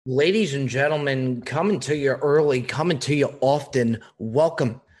Ladies and gentlemen, coming to you early, coming to you often.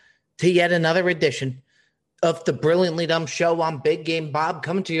 Welcome to yet another edition of the Brilliantly Dumb Show. I'm Big Game Bob,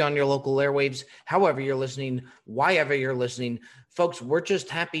 coming to you on your local airwaves, however you're listening, whyever you're listening. Folks, we're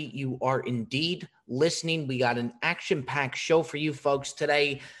just happy you are indeed listening. We got an action-packed show for you folks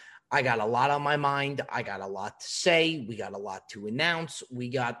today. I got a lot on my mind. I got a lot to say. We got a lot to announce. We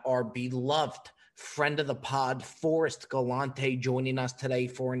got our beloved friend of the pod, Forrest Galante, joining us today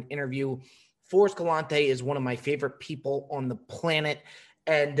for an interview. Forrest Galante is one of my favorite people on the planet.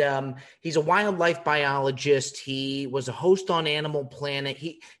 And he's a wildlife biologist. He was a host on Animal Planet.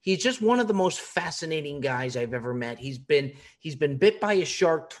 He's just one of the most fascinating guys I've ever met. He's been bit by a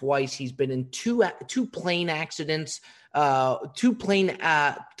shark twice. He's been in two plane accidents. You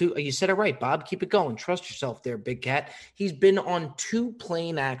said it right, Bob. Keep it going. Trust yourself there, big cat. He's been on two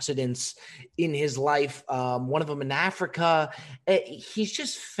plane accidents in his life. One of them in Africa. He's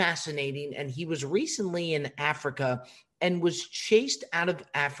just fascinating. And he was recently in Africa and was chased out of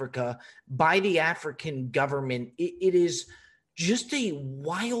Africa by the African government. It is just a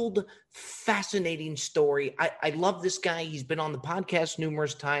wild, fascinating story. I love this guy. He's been on the podcast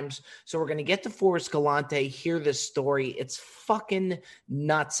numerous times. So we're going to get to Forrest Galante, hear this story. It's fucking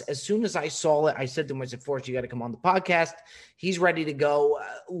nuts. As soon as I saw it, I said to him, I said, Forrest, you got to come on the podcast. He's ready to go.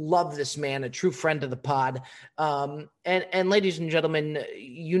 Love this man, a true friend of the pod. And ladies and gentlemen,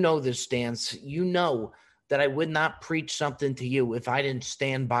 you know this stance. You know that I would not preach something to you if I didn't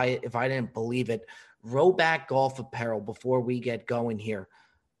stand by it, if I didn't believe it. Rowback Golf Apparel, before we get going here,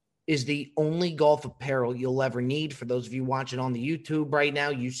 is the only golf apparel you'll ever need. For those of you watching on the YouTube right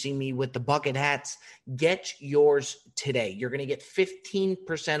now, you see me with the bucket hats. Get yours today. You're going to get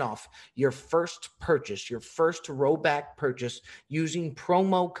 15% off your first purchase, your first Rowback purchase using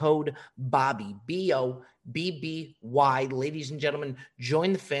promo code BOBBY, BOBBY. Ladies and gentlemen,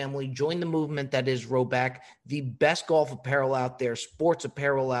 join the family, join the movement that is Rowback, the best golf apparel out there, sports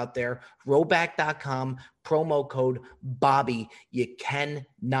apparel out there. Rowback.com, promo code BOBBY. You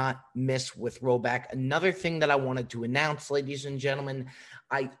cannot miss with Rowback. Another thing that I wanted to announce, ladies and gentlemen,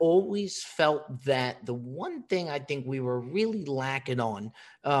 I always felt that the one thing I think we were really lacking on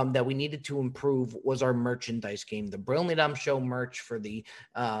that we needed to improve was our merchandise game. The Brilliantly Dumb Show merch for the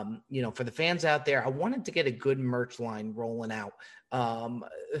for the fans out there. I wanted to get a good merch line rolling out.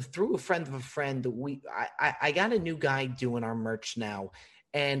 Through a friend of a friend, I got a new guy doing our merch now.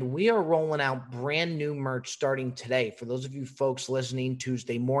 And we are rolling out brand new merch starting today. For those of you folks listening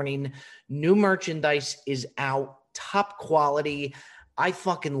Tuesday morning, new merchandise is out, top quality. I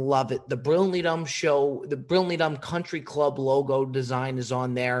fucking love it. The Brilliantly Dumb Show, the Brilliantly Dumb Country Club logo design is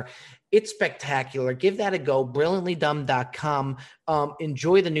on there. It's spectacular. Give that a go. BrilliantlyDumb.com.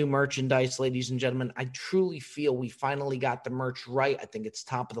 Enjoy the new merchandise, ladies and gentlemen. I truly feel we finally got the merch right. I think it's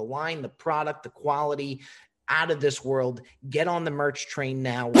top of the line. The product, the quality, out of this world. Get on the merch train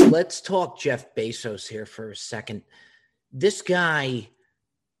now. Let's talk Jeff Bezos here for a second. This guy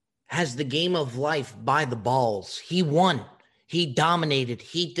has the game of life by the balls. He won. He dominated.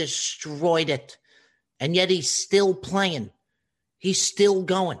 He destroyed it. And yet he's still playing. He's still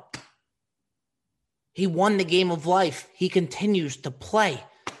going. He won the game of life. He continues to play.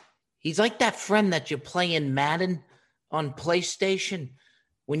 He's like that friend that you play in Madden on PlayStation.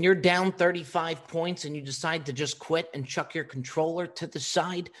 When you're down 35 points and you decide to just quit and chuck your controller to the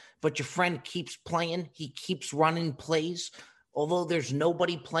side, but your friend keeps playing, he keeps running plays, although there's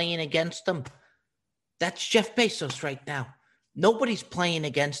nobody playing against him. That's Jeff Bezos right now. Nobody's playing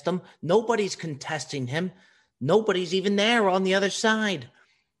against him. Nobody's contesting him. Nobody's even there on the other side.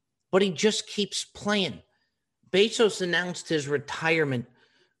 But he just keeps playing. Bezos announced his retirement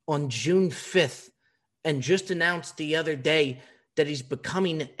on June 5th and just announced the other day that he's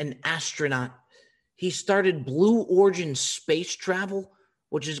becoming an astronaut. He started Blue Origin space travel,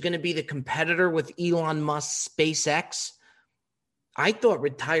 which is going to be the competitor with Elon Musk's SpaceX. I thought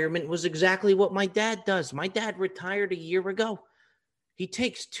retirement was exactly what my dad does. My dad retired a year ago. He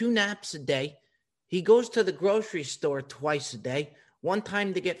takes 2 naps a day. He goes to the grocery store twice a day. One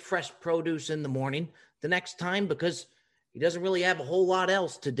time to get fresh produce in the morning. The next time because he doesn't really have a whole lot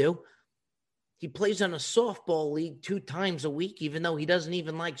else to do. He plays on a softball league 2 times a week, even though he doesn't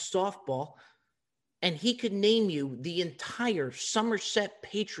even like softball. And he could name you the entire Somerset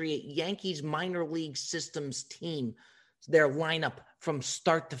Patriot Yankees minor league systems team, their lineup from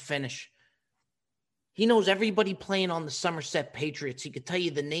start to finish. He knows everybody playing on the Somerset Patriots. He could tell you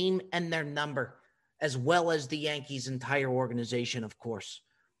the name and their number, as well as the Yankees' entire organization, of course.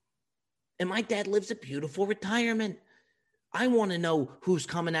 And my dad lives a beautiful retirement. I want to know who's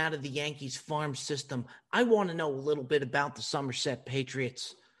coming out of the Yankees farm system. I want to know a little bit about the Somerset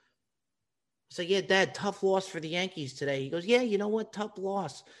Patriots. So, yeah, Dad, tough loss for the Yankees today. He goes, yeah, you know what? Tough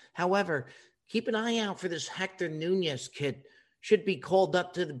loss. However, keep an eye out for this Hector Nunez kid. Should be called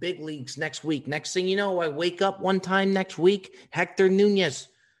up to the big leagues next week. Next thing you know, I wake up one time next week, Hector Nunez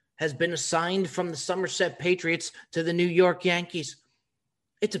has been assigned from the Somerset Patriots to the New York Yankees.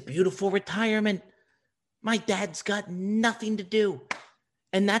 It's a beautiful retirement. My dad's got nothing to do.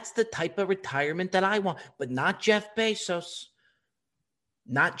 And that's the type of retirement that I want. But not Jeff Bezos.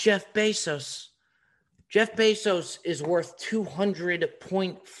 Not Jeff Bezos. Jeff Bezos is worth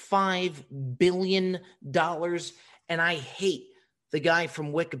 $200.5 billion. And I hate the guy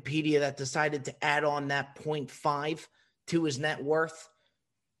from Wikipedia that decided to add on that 0.5 to his net worth.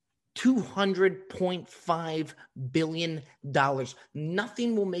 $200.5 billion.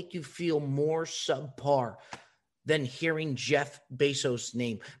 Nothing will make you feel more subpar than hearing Jeff Bezos'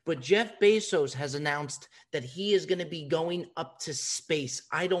 name. But Jeff Bezos has announced that he is going to be going up to space.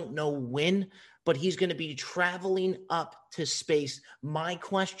 I don't know when, but he's going to be traveling up to space. My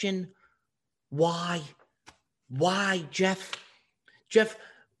question, why? Why, Jeff? Jeff,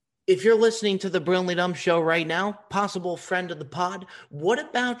 if you're listening to the Brilliantly Dumb Show right now, possible friend of the pod, what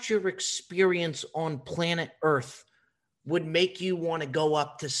about your experience on planet Earth would make you want to go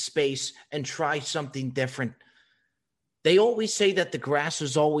up to space and try something different? They always say that the grass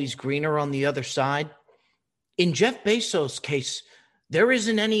is always greener on the other side. In Jeff Bezos' case, there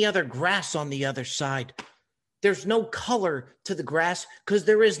isn't any other grass on the other side. There's no color to the grass because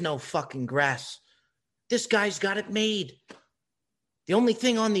there is no fucking grass. This guy's got it made. The only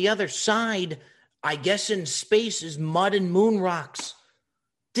thing on the other side, I guess in space, is mud and moon rocks.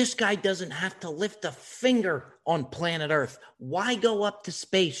 This guy doesn't have to lift a finger on planet Earth. Why go up to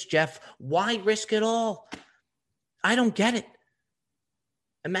space, Jeff? Why risk it all? I don't get it.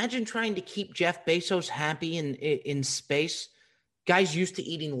 Imagine trying to keep Jeff Bezos happy in space. Guy's used to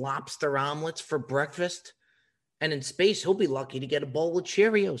eating lobster omelets for breakfast. And in space, he'll be lucky to get a bowl of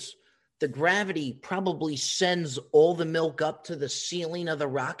Cheerios. The gravity probably sends all the milk up to the ceiling of the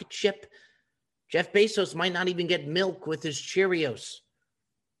rocket ship. Jeff Bezos might not even get milk with his Cheerios.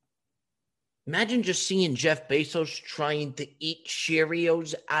 Imagine just seeing Jeff Bezos trying to eat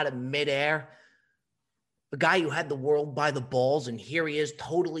Cheerios out of midair. A guy who had the world by the balls, and here he is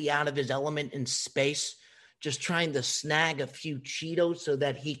totally out of his element in space, just trying to snag a few Cheetos so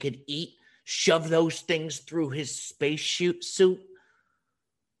that he could eat, shove those things through his space suit.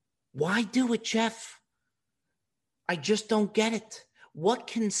 Why do it, Jeff? I just don't get it. What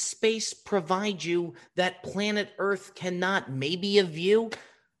can space provide you that planet Earth cannot? Maybe a view?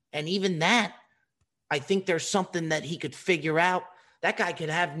 And even that, I think there's something that he could figure out. That guy could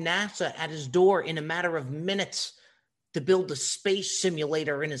have NASA at his door in a matter of minutes to build a space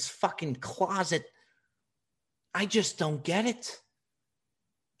simulator in his fucking closet. I just don't get it.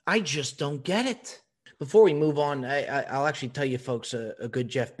 I just don't get it. Before we move on, I'll actually tell you folks a good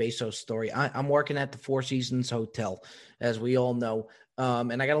Jeff Bezos story. I'm working at the Four Seasons Hotel, as we all know.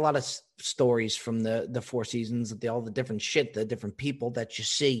 And I got a lot of stories from the Four Seasons, all the different shit, the different people that you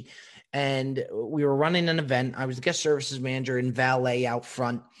see. And we were running an event. I was the guest services manager and valet out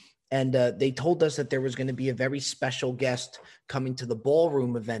front. And they told us that there was going to be a very special guest coming to the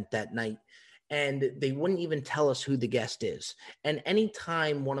ballroom event that night. And they wouldn't even tell us who the guest is. And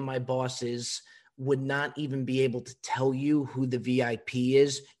anytime one of my bosses would not even be able to tell you who the VIP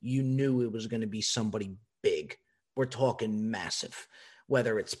is, you knew it was going to be somebody big. We're talking massive.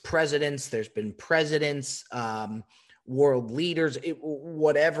 Whether it's presidents, there's been presidents, world leaders,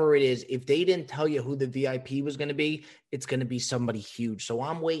 whatever it is. If they didn't tell you who the VIP was going to be, it's going to be somebody huge. So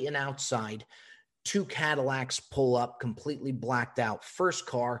I'm waiting outside. 2 Cadillacs pull up, completely blacked out. First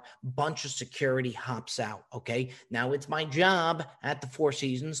car, bunch of security hops out, okay? Now it's my job at the Four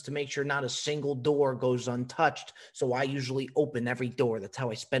Seasons to make sure not a single door goes untouched. So I usually open every door. That's how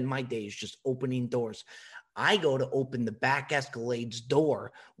I spend my days, just opening doors. I go to open the back Escalade's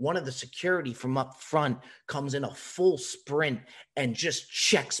door. One of the security from up front comes in a full sprint and just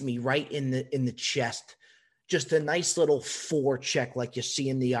checks me right in the chest. Just a nice little forecheck like you see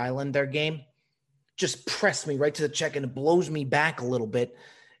in the Islander game. Just press me right to the check, and it blows me back a little bit.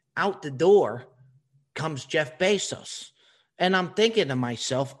 Out the door comes Jeff Bezos. And I'm thinking to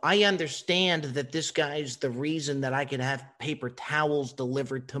myself, I understand that this guy's the reason that I can have paper towels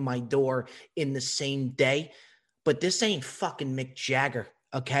delivered to my door in the same day. But this ain't fucking Mick Jagger,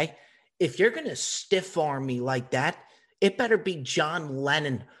 okay? If you're going to stiff arm me like that, it better be John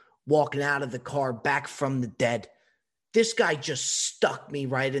Lennon walking out of the car back from the dead. This guy just stuck me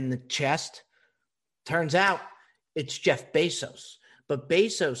right in the chest. Turns out it's Jeff Bezos. But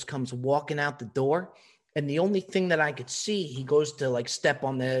Bezos comes walking out the door, And the only thing that I could see, he goes to like step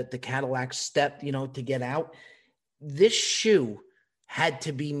on the Cadillac step, to get out. This shoe had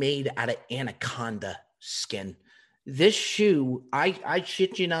to be made out of anaconda skin. This shoe, I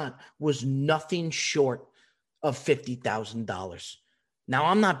shit you not, was nothing short of $50,000. Now,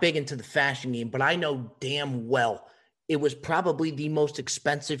 I'm not big into the fashion game, but I know damn well it was probably the most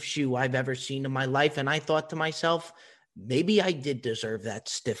expensive shoe I've ever seen in my life. And I thought to myself, maybe I did deserve that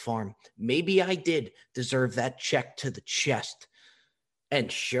stiff arm. Maybe I did deserve that check to the chest.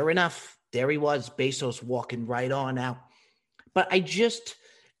 And sure enough, there he was, Bezos walking right on out. But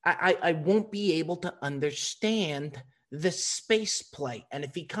I won't be able to understand the space play. And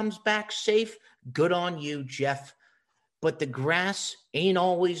if he comes back safe, good on you, Jeff. But the grass ain't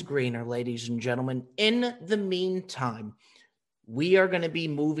always greener, ladies and gentlemen. In the meantime, we are going to be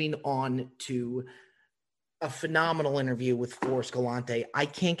moving on to a phenomenal interview with Forrest Galante. I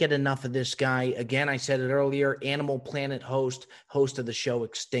can't get enough of this guy. Again, I said it earlier, Animal Planet host of the show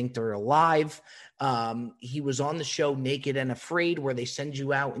Extinct or Alive. He was on the show Naked and Afraid, where they send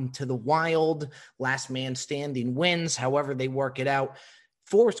you out into the wild. Last man standing wins, however they work it out.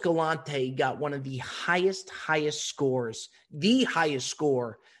 Forrest Galante got one of the highest scores, the highest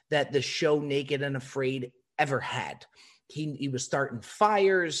score that the show Naked and Afraid ever had. He was starting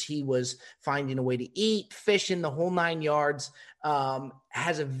fires. He was finding a way to eat, fishing, the whole 9 yards.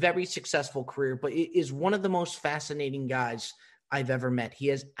 Has a very successful career, but is one of the most fascinating guys I've ever met. He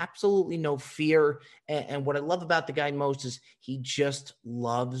has absolutely no fear. And what I love about the guy most is he just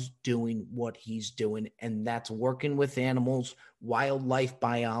loves doing what he's doing. And that's working with animals, wildlife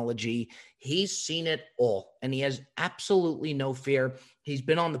biology. He's seen it all and he has absolutely no fear. He's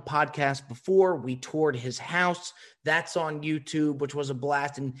been on the podcast before. We toured his house. That's on YouTube, which was a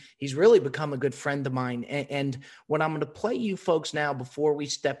blast. And he's really become a good friend of mine. And what I'm going to play you folks now before we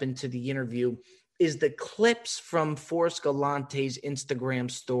step into the interview is the clips from Forrest Galante's Instagram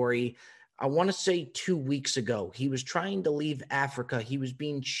story. I want to say 2 weeks ago, he was trying to leave Africa. He was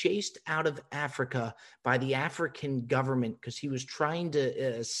being chased out of Africa by the African government because he was trying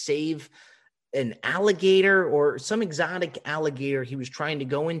to save an alligator or some exotic alligator. He was trying to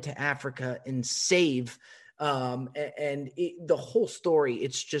go into Africa and save. The whole story,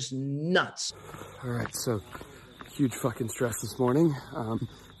 it's just nuts. All right, so huge fucking stress this morning.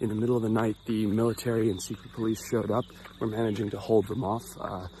 In the middle of the night, the military and secret police showed up. We're managing to hold them off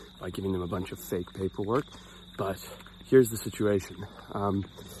by giving them a bunch of fake paperwork. But here's the situation.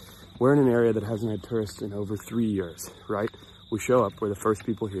 We're in an area that hasn't had tourists in over 3 years, right? We show up, we're the first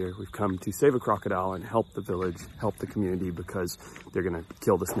people here. We've come to save a crocodile and help the village, help the community because they're gonna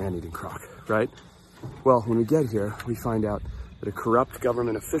kill this man-eating croc, right? Well, when we get here, we find out that a corrupt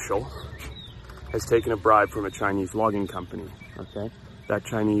government official has taken a bribe from a Chinese logging company, okay? That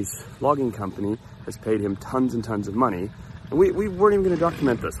Chinese logging company has paid him tons and tons of money. And we weren't even going to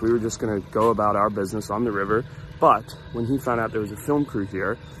document this. We were just going to go about our business on the river. But when he found out there was a film crew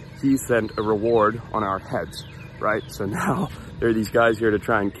here, he sent a reward on our heads, right? So now there are these guys here to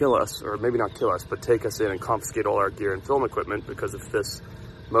try and kill us, or maybe not kill us, but take us in and confiscate all our gear and film equipment, because if this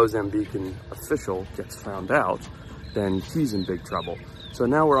Mozambican official gets found out, then he's in big trouble. So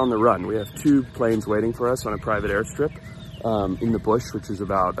now we're on the run. We have 2 planes waiting for us on a private airstrip. In the bush, which is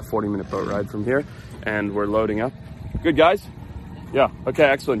about a 40-minute boat ride from here, and we're loading up. Good, guys? Yeah, okay,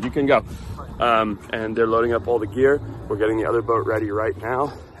 excellent, you can go. And they're loading up all the gear. We're getting the other boat ready right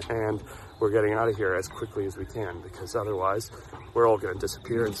now, and we're getting out of here as quickly as we can, because otherwise we're all going to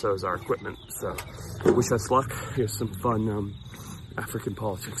disappear, and so is our equipment. So wish us luck. Here's some fun African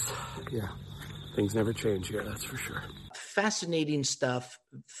politics. Yeah, things never change here, that's for sure. Fascinating stuff.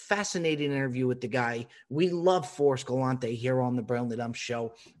 Fascinating interview with the guy. We love Forrest Galante here on the Brilliantly Dumb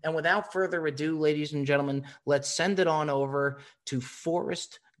Show. And without further ado, ladies and gentlemen, let's send it on over to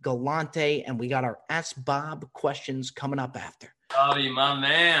Forrest Galante. And we got our Ask Bob questions coming up after. Bobby, my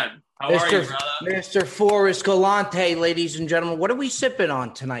man. How are you, brother? Mr. Forrest Galante, ladies and gentlemen. What are we sipping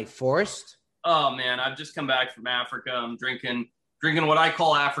on tonight, Forrest? Oh, man, I've just come back from Africa. I'm drinking what I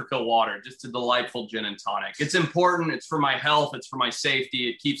call Africa water, just a delightful gin and tonic. It's important. It's for my health. It's for my safety.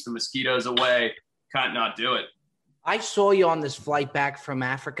 It keeps the mosquitoes away. Can't not do it. I saw you on this flight back from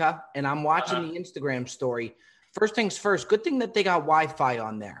Africa, and I'm watching the Instagram story. First things first, good thing that they got Wi-Fi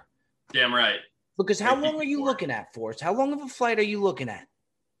on there. Damn right. Because how long are you looking at, Forrest? How long of a flight are you looking at?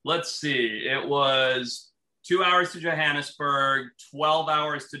 Let's see. It was 2 hours to Johannesburg, 12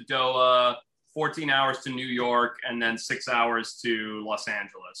 hours to Doha, 14 hours to New York, and then 6 hours to Los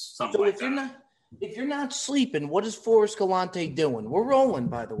Angeles. Something like that. If you're not sleeping, what is Forrest Galante doing? We're rolling,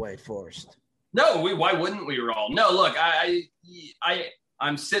 by the way, Forrest. No, why wouldn't we roll? No, look,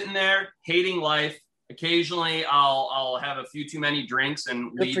 I'm sitting there hating life, Occasionally, I'll have a few too many drinks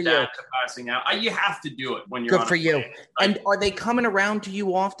and lead that to passing out. You have to do it when you're on a plane. Good for you. And are they coming around to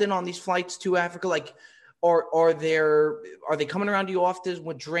you often on these flights to Africa? Like, or are they coming around to you often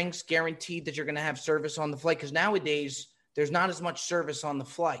with drinks, guaranteed that you're going to have service on the flight? Because nowadays there's not as much service on the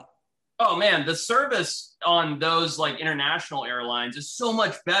flight. Oh man, the service on those like international airlines is so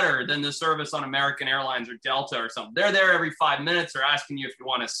much better than the service on American Airlines or Delta or something. They're there every 5 minutes. They're asking you if you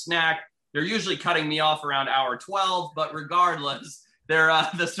want a snack. They're usually cutting me off around hour 12, but regardless,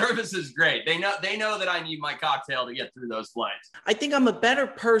 the service is great. They know that I need my cocktail to get through those flights. I think I'm a better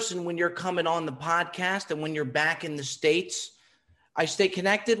person when you're coming on the podcast and when you're back in the States. I stay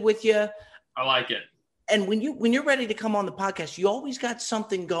connected with you. I like it. And when you're ready to come on the podcast, you always got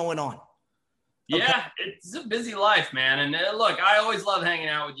something going on. Okay. Yeah, it's a busy life, man. And look, I always love hanging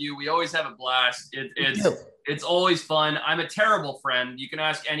out with you. We always have a blast. It's always fun. I'm a terrible friend. You can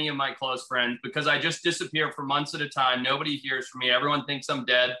ask any of my close friends because I just disappear for months at a time. Nobody hears from me. Everyone thinks I'm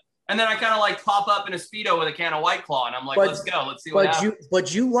dead. And then I kind of like pop up in a Speedo with a can of White Claw. And I'm like, let's go. Let's see what happens.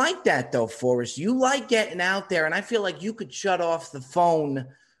 But you like that though, Forrest. You like getting out there. And I feel like you could shut off the phone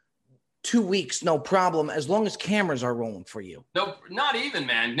 2 weeks, no problem, as long as cameras are rolling for you. No, not even,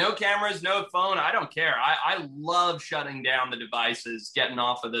 man. No cameras, no phone. I don't care. I love shutting down the devices, getting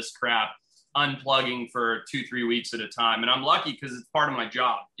off of this crap, unplugging for 2-3 weeks at a time. And I'm lucky because it's part of my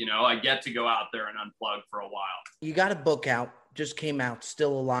job. You know, I get to go out there and unplug for a while. You got a book out, just came out,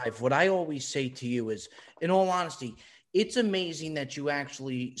 Still Alive. What I always say to you is, in all honesty, it's amazing that you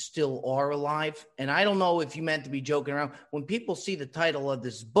actually still are alive. And I don't know if you meant to be joking around. When people see the title of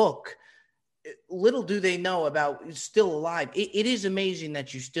this book, little do they know about Still Alive. It is amazing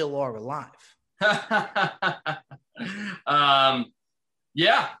that you still are alive.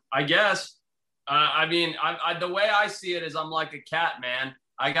 Yeah, I guess. I mean, the way I see it is I'm like a cat, man.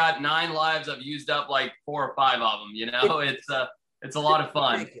 I got 9 lives. I've used up like 4 or 5 of them. You know, it's a lot of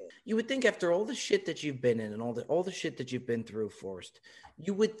fun. You would think after all the shit that you've been in and all the shit that you've been through, Forrest,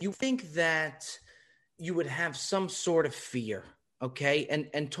 you think that you would have some sort of fear. Okay.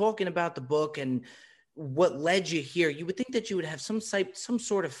 And talking about the book and what led you here, you would think that you would have some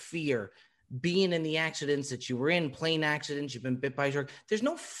sort of fear being in the accidents that you were in, plane accidents, you've been bit by a shark. There's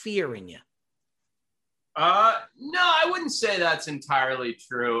no fear in you. No, I wouldn't say that's entirely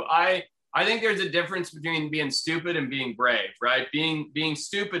true. I think there's a difference between being stupid and being brave, right? Being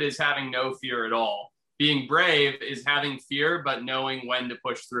stupid is having no fear at all. Being brave is having fear, but knowing when to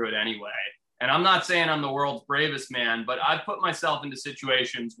push through it anyway. And I'm not saying I'm the world's bravest man, but I've put myself into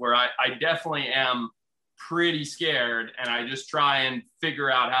situations where I definitely am pretty scared, and I just try and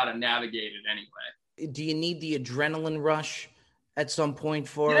figure out how to navigate it anyway. Do you need the adrenaline rush at some point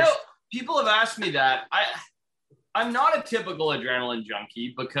for us? You know, people have asked me that. I'm not a typical adrenaline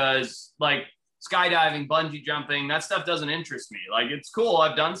junkie because like skydiving, bungee jumping, that stuff doesn't interest me. Like, it's cool.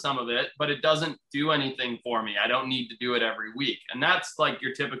 I've done some of it, but it doesn't do anything for me. I don't need to do it every week. And that's like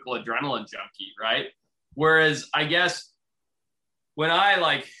your typical adrenaline junkie, right? Whereas I guess when I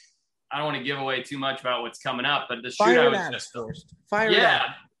don't want to give away too much about what's coming up, but the shoot I was just on.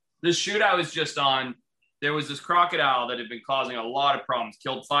 The shoot I was just on, there was this crocodile that had been causing a lot of problems,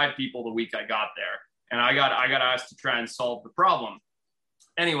 killed 5 people the week I got there. And I got asked to try and solve the problem.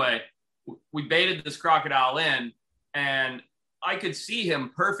 Anyway, we baited this crocodile in, and I could see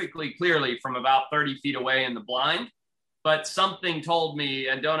him perfectly clearly from about 30 feet away in the blind. But something told me,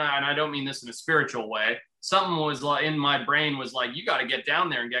 and I don't mean this in a spiritual way, something was like in my brain was like, you got to get down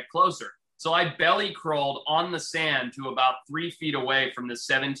there and get closer. So I belly crawled on the sand to about 3 feet away from the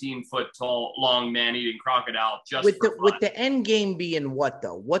 17-foot tall, long man-eating crocodile. With the end game being what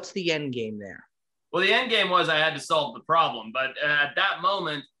though? What's the end game there? Well, the end game was I had to solve the problem, but at that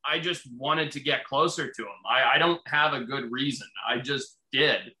moment, I just wanted to get closer to him. I don't have a good reason. I just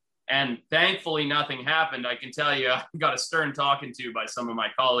did. And thankfully, nothing happened. I can tell you, I got a stern talking to by some of my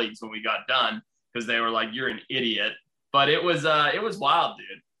colleagues when we got done because they were like, "You're an idiot." But it was wild,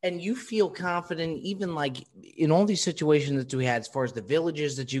 dude. And you feel confident, even like in all these situations that we had, as far as the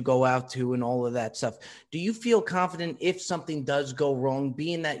villages that you go out to and all of that stuff, do you feel confident if something does go wrong,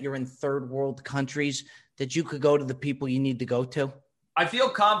 being that you're in third world countries, that you could go to the people you need to go to? I feel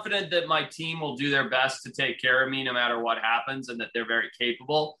confident that my team will do their best to take care of me no matter what happens and that they're very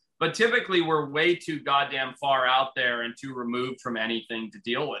capable. But typically we're way too goddamn far out there and too removed from anything to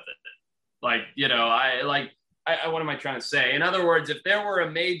deal with it. Like, you know, what am I trying to say? In other words, if there were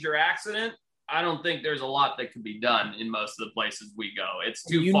a major accident, I don't think there's a lot that could be done in most of the places we go. It's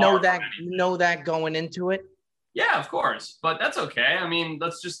too far. You know that going into it? Yeah, of course. But that's okay. I mean,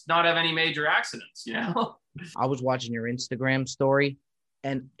 let's just not have any major accidents, you know? I was watching your Instagram story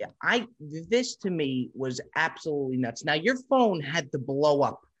And this to me was absolutely nuts. Now your phone had to blow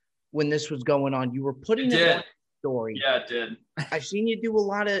up when this was going on. You were putting it on the story. Yeah, it did. I've seen you do a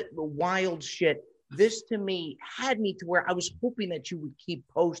lot of wild shit. This to me had me to where I was hoping that you would keep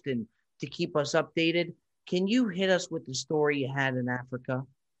posting to keep us updated. Can you hit us with the story you had in Africa?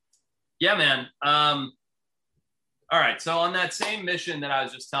 Yeah, man. All right. So on that same mission that I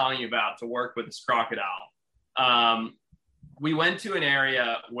was just telling you about to work with this crocodile, we went to an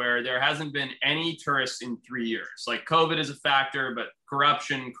area where there hasn't been any tourists in 3 years. Like COVID is a factor, but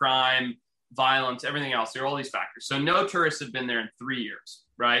corruption, crime, violence, everything else, there are all these factors. So no tourists have been there in 3 years,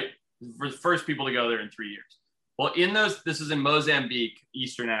 right? We're the first people to go there in 3 years. Well, this is in Mozambique,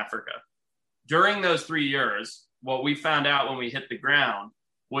 Eastern Africa. During those 3 years, what we found out when we hit the ground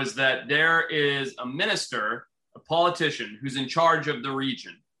was that there is a minister, a politician who's in charge of the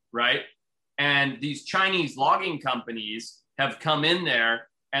region, right? And these Chinese logging companies have come in there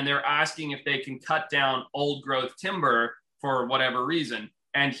and they're asking if they can cut down old growth timber for whatever reason.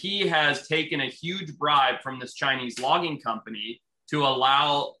 And he has taken a huge bribe from this Chinese logging company to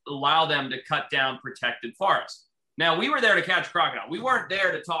allow them to cut down protected forest. Now, we were there to catch crocodile. We weren't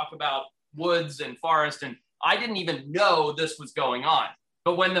there to talk about woods and forest, and I didn't even know this was going on.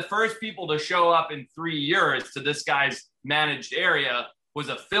 But when the first people to show up in 3 years to this guy's managed area was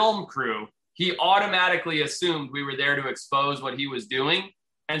a film crew, he automatically assumed we were there to expose what he was doing.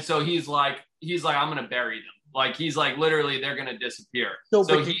 And so he's like, I'm going to bury them. Like, he's like, literally, they're going to disappear. So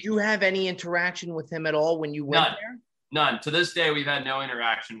did you have any interaction with him at all when you went there? None. To this day, we've had no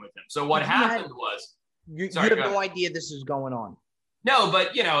interaction with him. So what happened was... You have no idea this is going on. No,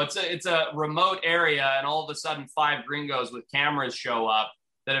 but, it's a remote area, and all of a sudden 5 gringos with cameras show up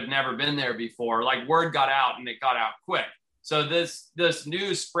that have never been there before. Like, word got out, and it got out quick. So this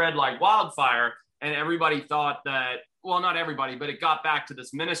news spread like wildfire, and everybody thought that, well, not everybody, but it got back to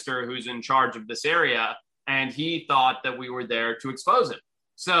this minister who's in charge of this area, and he thought that we were there to expose it.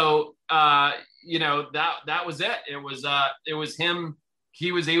 So, that was it. It was him.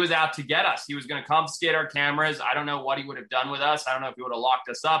 He was out to get us. He was going to confiscate our cameras. I don't know what he would have done with us. I don't know if he would have locked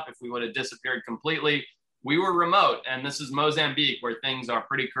us up, if we would have disappeared completely. We were remote, and this is Mozambique where things are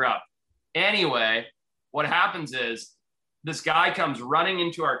pretty corrupt. Anyway, what happens is this guy comes running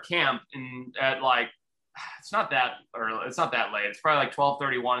into our camp at like, it's not that early. It's not that late. It's probably like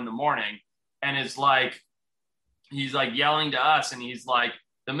 12:31 in the morning. And he's like yelling to us. And he's like,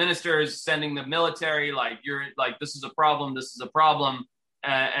 the minister is sending the military, like, you're like, this is a problem. This is a problem.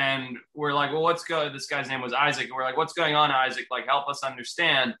 And we're like, well, this guy's name was Isaac. And we're like, what's going on, Isaac? Like, help us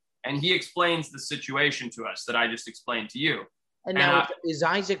understand. And he explains the situation to us that I just explained to you. And now, is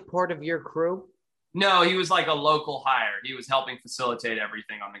Isaac part of your crew? No, he was like a local hire. He was helping facilitate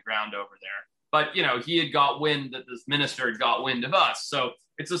everything on the ground over there. But, he had got wind that this minister had got wind of us. So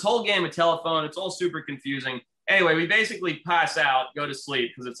it's this whole game of telephone. It's all super confusing. Anyway, we basically pass out, go to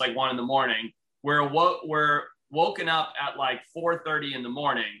sleep because it's like 1 a.m. We're woken up at like 4:30 in the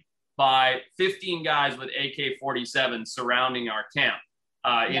morning by 15 guys with AK-47 surrounding our camp.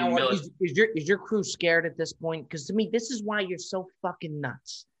 Is your crew scared at this point? Because to me, this is why you're so fucking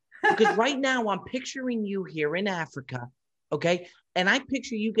nuts. Because right now I'm picturing you here in Africa, okay? And I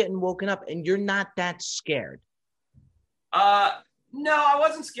picture you getting woken up and you're not that scared. No, I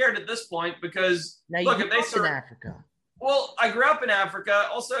wasn't scared at this point because now, look, if they in Africa. Well, I grew up in Africa.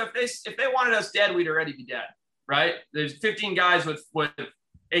 Also, if they wanted us dead, we'd already be dead, right? There's 15 guys with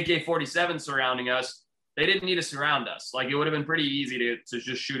AK-47 surrounding us. They didn't need to surround us. Like, it would have been pretty easy to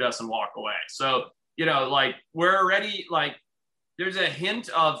just shoot us and walk away. So, like, we're already like, there's a hint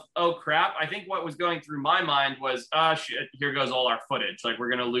of, oh crap. I think what was going through my mind was, shit, here goes all our footage. Like, we're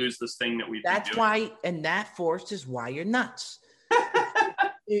going to lose this thing that we've been doing. That's why, and that, Forrest, is why you're nuts.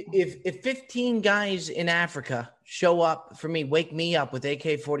 If 15 guys in Africa show up for me, wake me up with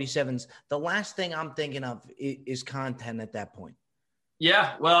AK-47s, the last thing I'm thinking of is content at that point.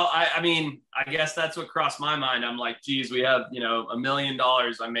 Yeah, well, I mean, I guess that's what crossed my mind. I'm like, geez, we have, $1 million,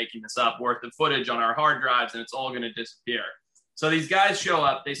 I'm making this up, worth of footage on our hard drives, and it's all going to disappear. So these guys show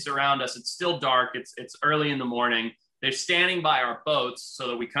up, they surround us. It's still dark. It's early in the morning. They're standing by our boats so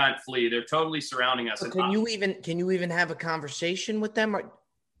that we can't flee. They're totally surrounding us. So can you even have a conversation with them?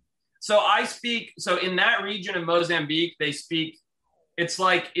 So in that region of Mozambique, they speak, it's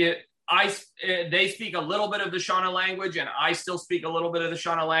like they speak a little bit of the Shona language, and I still speak a little bit of the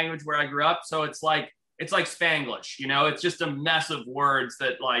Shona language where I grew up. So it's like Spanglish, it's just a mess of words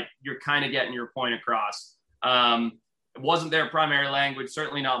that, like, you're kind of getting your point across. It wasn't their primary language,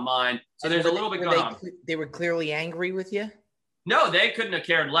 certainly not mine. So there's a little bit going on. They were clearly angry with you? No, they couldn't have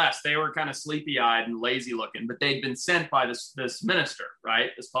cared less. They were kind of sleepy-eyed and lazy looking, but they'd been sent by this minister,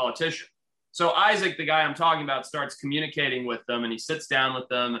 right? This politician. So Isaac, the guy I'm talking about, starts communicating with them, and he sits down with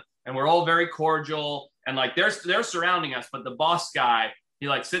them, and we're all very cordial, and like they're surrounding us. But the boss guy, he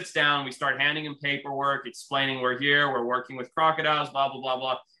like sits down. We start handing him paperwork, explaining we're here, we're working with crocodiles, blah blah blah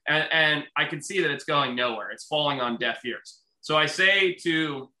blah, and I can see that it's going nowhere. It's falling on deaf ears. So I say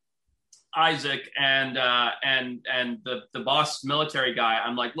to Isaac and the boss military guy,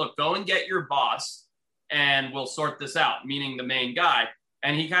 I'm like, look, go and get your boss and we'll sort this out, meaning the main guy.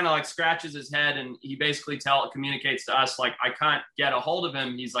 And he kind of like scratches his head and he basically communicates to us, like, I can't get a hold of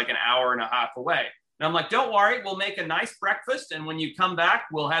him. He's like an hour and a half away. And I'm like, don't worry, we'll make a nice breakfast. And when you come back,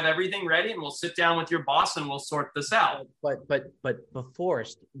 we'll have everything ready and we'll sit down with your boss and we'll sort this out. But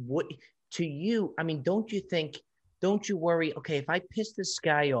Forrest, what to you, I mean, don't you worry, okay, if I piss this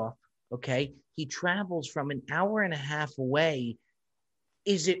guy off, okay, he travels from an hour and a half away.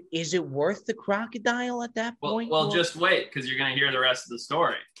 Is it worth the crocodile at that point? Well, just wait, because you're going to hear the rest of the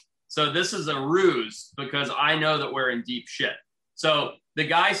story. So this is a ruse because I know that we're in deep shit. So the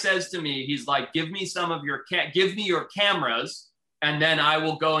guy says to me, he's like, give me your cameras, and then I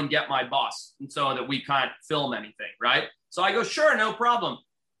will go and get my boss, and so that we can't film anything, right? So I go, sure, no problem.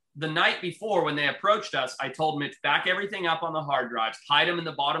 The night before, when they approached us, I told Mitch, back everything up on the hard drives, hide them in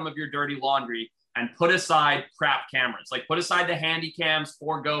the bottom of your dirty laundry, and put aside crap cameras. Like, put aside the handy cams,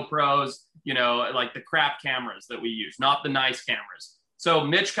 4 GoPros, like the crap cameras that we use, not the nice cameras. So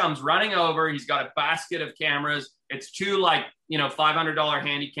Mitch comes running over. He's got a basket of cameras. It's 2 $500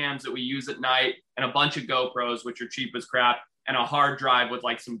 handy cams that we use at night, and a bunch of GoPros, which are cheap as crap, and a hard drive with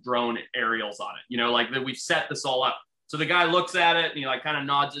like some drone aerials on it. Like that, we've set this all up. So the guy looks at it and he like kind of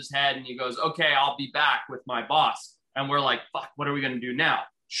nods his head and he goes, okay, I'll be back with my boss. And we're like, fuck, what are we going to do now?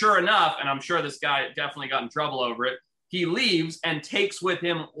 Sure enough, and I'm sure this guy definitely got in trouble over it, he leaves and takes with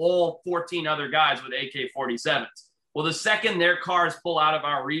him all 14 other guys with AK-47s. Well, the second their cars pull out of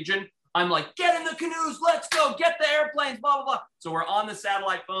our region, I'm like, get in the canoes, let's go, get the airplanes, blah, blah, blah. So we're on the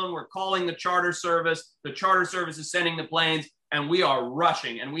satellite phone, we're calling the charter service. The charter service is sending the planes, and we are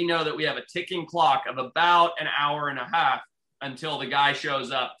rushing. And we know that we have a ticking clock of about an hour and a half until the guy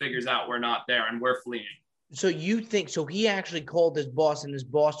shows up, figures out we're not there, and we're fleeing. So you think, so he actually called his boss, and his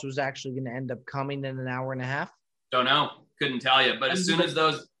boss was actually going to end up coming in an hour and a half? Don't know. Couldn't tell you. But as soon as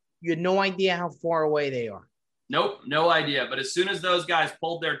those... You had no idea how far away they are? Nope, no idea. But as soon as those guys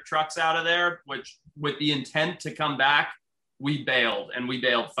pulled their trucks out of there, which with the intent to come back, we bailed, and we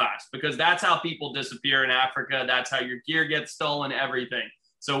bailed fast, because that's how people disappear in Africa. That's how your gear gets stolen, everything.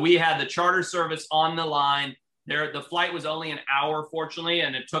 So we had the charter service on the line. The flight was only an hour, fortunately,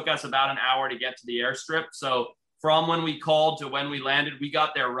 and it took us about an hour to get to the airstrip. So from when we called to when we landed, we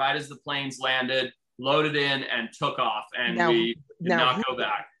got there right as the planes landed, loaded in, and took off, and we did not go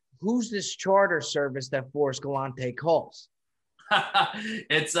back. Who's this charter service that Forrest Galante calls?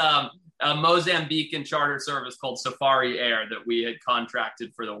 It's a Mozambican charter service called Safari Air that we had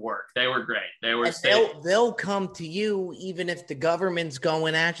contracted for the work. They were great. They'll come to you even if the government's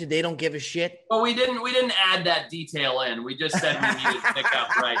going at you. They don't give a shit. Well, we didn't add that detail in. We just said we needed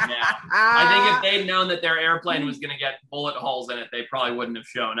pickup right now. I think if they'd known that their airplane was going to get bullet holes in it, they probably wouldn't have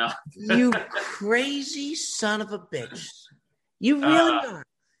shown up. You crazy son of a bitch! You really are.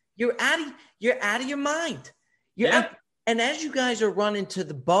 You're out of your mind. And as you guys are running to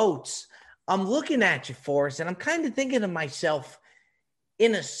the boats, I'm looking at you, Forrest, and I'm kind of thinking to myself,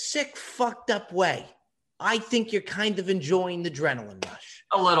 in a sick, fucked up way, I think you're kind of enjoying the adrenaline rush.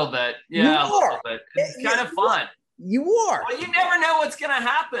 A little bit. Yeah, a little bit. It's kind of fun. You are. Well, you never know what's going to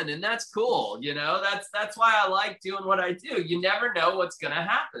happen, and that's cool. That's why I like doing what I do. You never know what's going to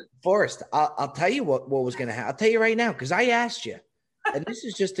happen. Forrest, I'll tell you what was going to happen. I'll tell you right now, because I asked you. And this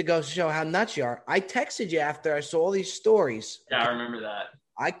is just to go show how nuts you are. I texted you after I saw all these stories. Yeah, I remember that.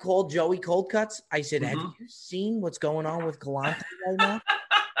 I called Joey Coldcuts. I said, have you seen what's going on with Galante right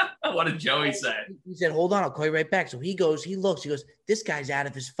now? What did Joey say? He said, hold on, I'll call you right back. So he goes, he looks, he goes, this guy's out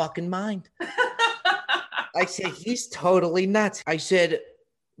of his fucking mind. I said, he's totally nuts. I said,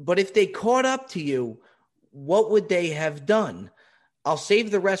 but if they caught up to you, what would they have done? I'll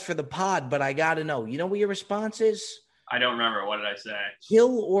save the rest for the pod, but I got to know. You know what your response is? I don't remember. What did I say?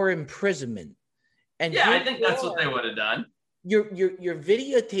 Kill or imprisonment. And yeah, I think that's what they would have done. You're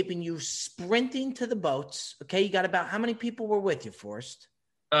videotaping you sprinting to the boats. Okay, you got about how many people were with you, Forrest?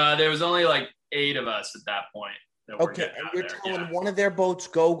 There was only like 8 of us at that point. Okay, and you're telling one of their boats,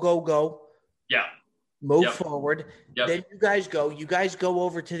 go, go, go. Yeah. Move forward. Yep. Then you guys go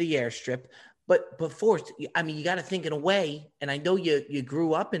over to the airstrip. But Forrest, I mean, you got to think in a way, and I know you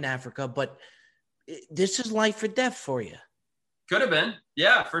grew up in Africa, but this is life or death for you. Could have been.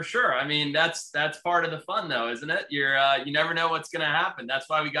 Yeah, for sure. I mean, that's part of the fun though, isn't it? You never know what's going to happen. That's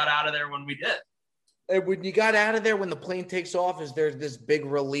why we got out of there when we did. And when you got out of there, when the plane takes off, is there this big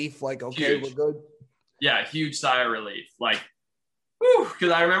relief? Like, okay, Huge. we're good. Yeah. Huge sigh of relief. Like, whew,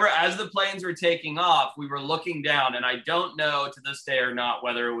 because I remember as the planes were taking off, we were looking down, and I don't know to this day or not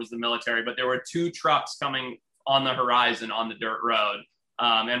whether it was the military, but there were 2 trucks coming on the horizon on the dirt road.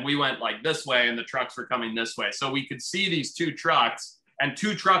 And we went like this way, and the trucks were coming this way. So we could see these 2 trucks, and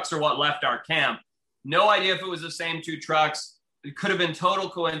 2 trucks are what left our camp. No idea if it was the same 2 trucks. It could have been total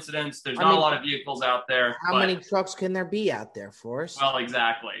coincidence. There's not a lot of vehicles out there. How many trucks can there be out there, Forrest? Well,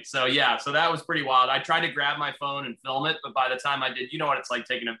 exactly. So yeah, so that was pretty wild. I tried to grab my phone and film it, but by the time I did, you know what it's like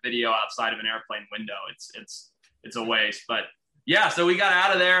taking a video outside of an airplane window. It's a waste. But yeah, so we got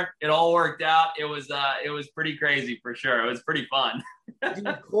out of there. It all worked out. It was pretty crazy for sure. It was pretty fun. Do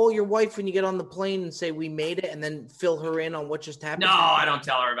you call your wife when you get on the plane and say we made it, and then fill her in on what just happened? No, I don't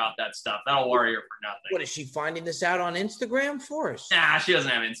tell her about that stuff. That'll worry her for nothing. What, is she finding this out on Instagram, Forrest? Nah, she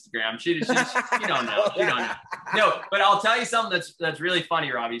doesn't have Instagram. She don't know. She don't know. No, but I'll tell you something that's really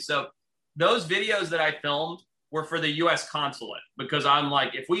funny, Robbie. So those videos that I filmed were for the U.S. consulate, because I'm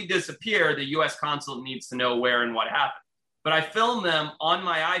like, if we disappear, the U.S. consulate needs to know where and what happened. But I filmed them on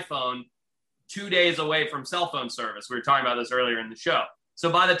my iPhone 2 days away from cell phone service. We were talking about this earlier in the show.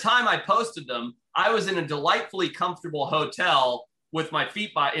 So by the time I posted them, I was in a delightfully comfortable hotel with my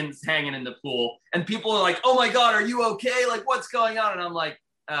feet hanging in the pool. And people are like, oh my God, are you okay? Like, what's going on? And I'm like,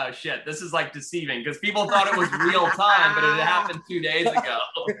 oh shit, this is like deceiving, because people thought it was real time, but it had happened 2 days ago.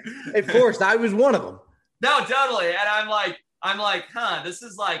 Hey, Forrest, I was one of them. No, totally. And I'm like, this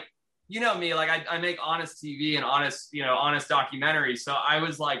is like, you know me, like I make honest TV and honest documentaries. So I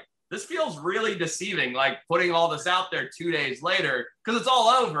was like, this feels really deceiving, like putting all this out there 2 days later, because it's all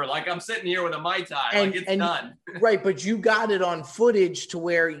over. Like I'm sitting here with a Mai Tai, like it's done. Right, but you got it on footage to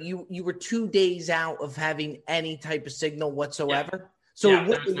where you were 2 days out of having any type of signal whatsoever. Yeah. So it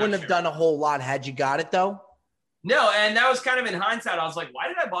wouldn't have done a whole lot had you got it though. No, and that was kind of in hindsight. I was like, why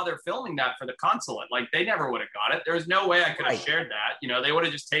did I bother filming that for the consulate? Like they never would have got it. There was no way I could have shared that. You know, they would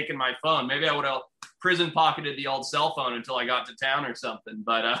have just taken my phone. Maybe I would have prison pocketed the old cell phone until I got to town or something.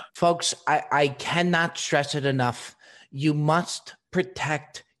 But folks, I cannot stress it enough. You must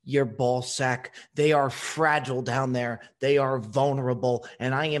protect your ball sack. They are fragile down there. They are vulnerable.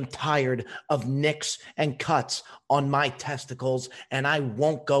 And I am tired of nicks and cuts on my testicles. And I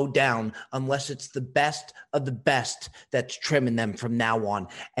won't go down unless it's the best of the best that's trimming them from now on.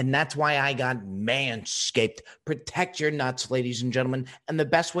 And that's why I got Manscaped. Protect your nuts, ladies and gentlemen. And the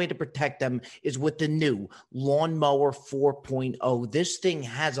best way to protect them is with the new Lawnmower 4.0. This thing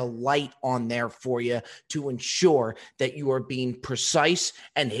has a light on there for you to ensure that you are being precise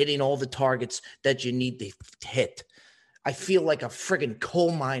and hitting all the targets that you need to hit. I feel like a friggin'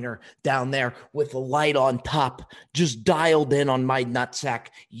 coal miner down there with a light on top, just dialed in on my nutsack.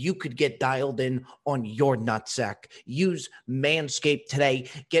 You could get dialed in on your nutsack. Use Manscaped today.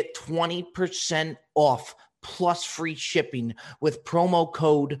 Get 20% off plus free shipping with promo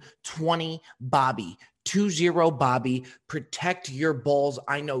code 20BOBBY. 20 Bobby. Protect your balls.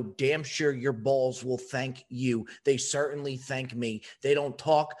 I know damn sure your balls will thank you. They certainly thank me. They don't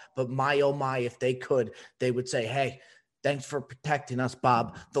talk, but my oh my, if they could, they would say, hey, thanks for protecting us,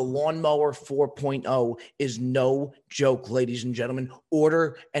 Bob. The Lawnmower 4.0 is no joke, ladies and gentlemen.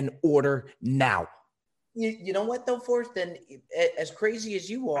 Order and order now. You know what, though, Forrest? Then as crazy as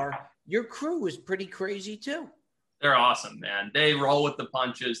you are, your crew is pretty crazy, too. They're awesome, man. They roll with the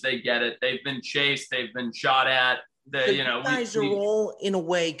punches. They get it. They've been chased. They've been shot at. You guys are all, in a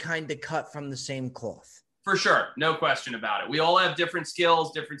way, kind of cut from the same cloth. For sure. No question about it. We all have different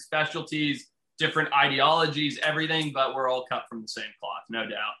skills, different specialties, different ideologies, everything, but we're all cut from the same cloth, no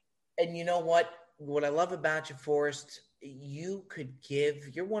doubt. And you know what? What I love about you, Forrest, you're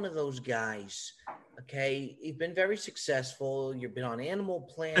one of those guys, okay? You've been very successful. You've been on Animal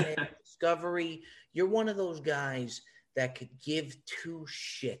Planet, Discovery. You're one of those guys that could give two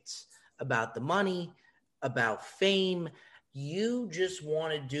shits about the money, about fame. You just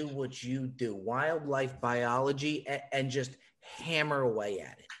want to do what you do, wildlife biology, and just hammer away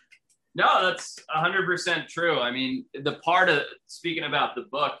at it. No, that's 100% true. I mean, the part of speaking about the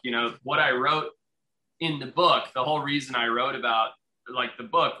book, what I wrote in the book, the whole reason I wrote about like the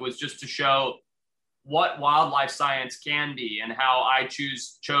book was just to show what wildlife science can be and how I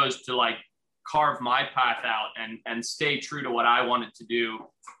chose to like carve my path out and stay true to what I wanted to do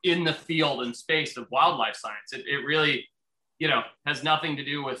in the field and space of wildlife science. It really, has nothing to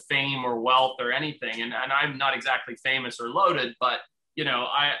do with fame or wealth or anything. And I'm not exactly famous or loaded, but,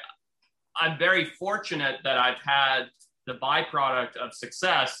 I'm very fortunate that I've had the byproduct of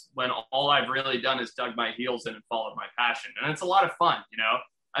success when all I've really done is dug my heels in and followed my passion. And it's a lot of fun, you know?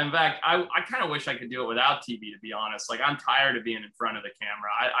 In fact, I kind of wish I could do it without TV, to be honest. Like, I'm tired of being in front of the camera.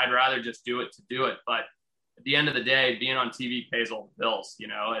 I'd rather just do it to do it. But at the end of the day, being on TV pays all the bills, you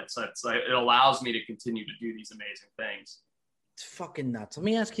know? It's like, it allows me to continue to do these amazing things. It's fucking nuts. Let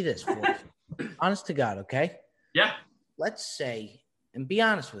me ask you this, Forrest. Honest to God, okay? Yeah. Let's say, and be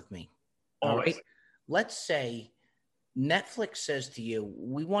honest with me. Always. All right? Let's say Netflix says to you,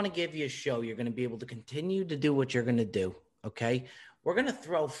 we want to give you a show. You're going to be able to continue to do what you're going to do, okay? We're going to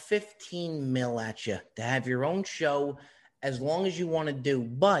throw 15 mil at you to have your own show as long as you want to do,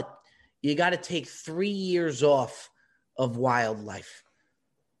 but you got to take 3 years off of wildlife.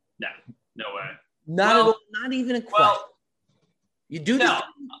 No way. Not even a question. Well, you do this,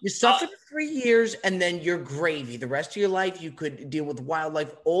 you suffer for 3 years, and then you're gravy. The rest of your life, you could deal with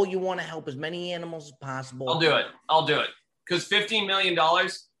wildlife. All you want to help as many animals as possible. I'll do it. Because $15 million,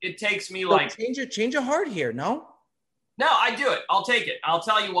 it takes me change your heart here, no? No, I do it. I'll take it. I'll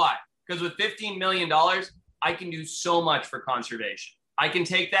tell you why. Because with $15 million, I can do so much for conservation. I can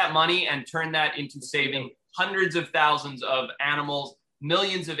take that money and turn that into saving hundreds of thousands of animals,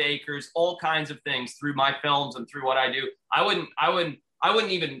 millions of acres, all kinds of things through my films and through what I do. I wouldn't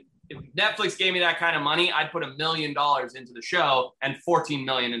even, if Netflix gave me that kind of money, I'd put $1 million into the show and 14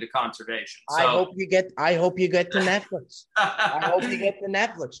 million into conservation. So, I hope you get to Netflix. I hope you get to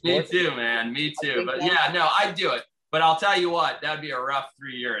Netflix. Me too, man. Me too. But yeah, no, I'd do it. But I'll tell you what, that'd be a rough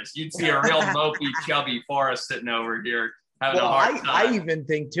 3 years. You'd see a real mopey, chubby Forrest sitting over here having a hard time. I even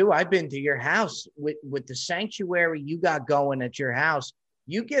think too, I've been to your house with the sanctuary you got going at your house.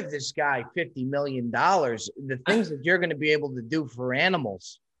 You give this guy $50 million, the things that you're going to be able to do for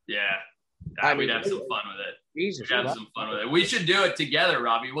animals. Yeah. We'd have some fun with it. Jesus. We'd have some fun with it. We should do it together,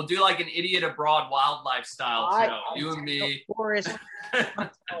 Robbie. We'll do like an Idiot Abroad wildlife style show. You and me. Forrest, I'm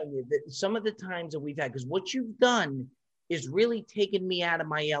telling you that some of the times that we've had, because what you've done is really taken me out of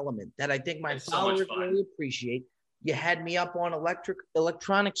my element that I think my followers really appreciate. You had me up on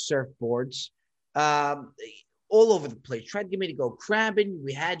electronic surfboards, all over the place. Tried to get me to go crabbing.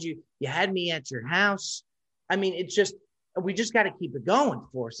 You had me at your house. I mean, we just got to keep it going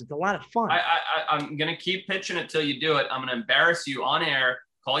for us. It's a lot of fun. I'm going to keep pitching it till you do it. I'm going to embarrass you on air,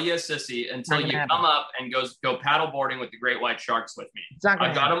 call you a sissy until you come up and go paddleboarding with the great white sharks with me.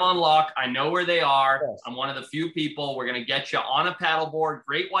 I've got them on lock. I know where they are. Yes. I'm one of the few people. We're going to get you on a paddleboard,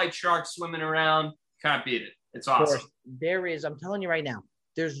 great white sharks swimming around. Can't beat it. It's awesome. I'm telling you right now,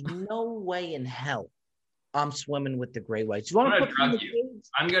 there's no way in hell I'm swimming with the gray whites. I'm going to drug you.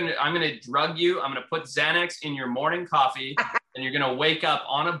 I'm going to drug you. I'm going to put Xanax in your morning coffee, and you're going to wake up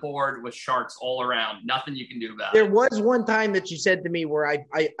on a board with sharks all around. Nothing you can do about it. There was one time that you said to me where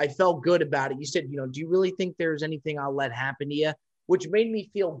I felt good about it. You said, do you really think there's anything I'll let happen to you? Which made me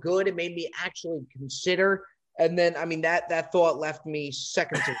feel good. It made me actually consider. And then, I mean, that thought left me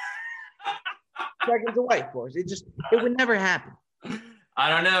seconds away, of course. It would never happen. I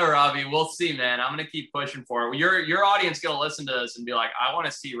don't know, Robbie. We'll see, man. I'm going to keep pushing for it. Your audience going to listen to this and be like, I want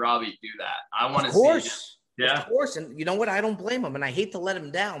to see Robbie do that. I want to see him. Yeah. Of course. And you know what? I don't blame him. And I hate to let him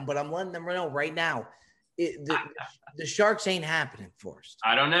down, but I'm letting them know right now. The Sharks ain't happening, Forrest.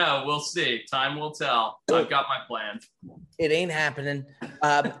 I don't know. We'll see. Time will tell. I've got my plans. It ain't happening.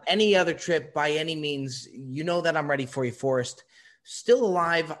 Any other trip by any means, you know that I'm ready for you, Forrest. Still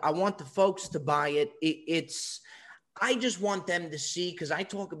alive. I want the folks to buy it. I just want them to see, because I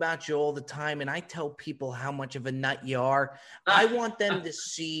talk about you all the time and I tell people how much of a nut you are. I want them to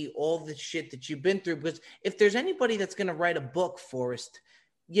see all the shit that you've been through, because if there's anybody that's going to write a book, Forrest,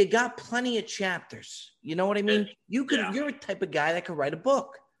 you got plenty of chapters. You know what I mean? You're a type of guy that could write a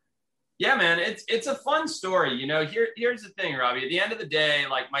book. Yeah, man. It's a fun story. Here's the thing, Robbie. At the end of the day,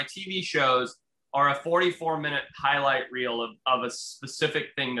 like, my TV shows are a 44-minute highlight reel of a specific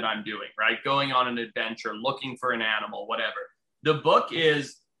thing that I'm doing, right? Going on an adventure, looking for an animal, whatever. The book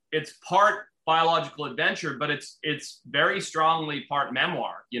it's part biological adventure, but it's very strongly part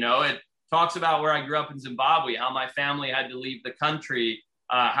memoir. It talks about where I grew up in Zimbabwe, how my family had to leave the country,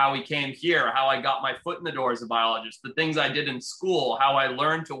 how we came here, how I got my foot in the door as a biologist, the things I did in school, how I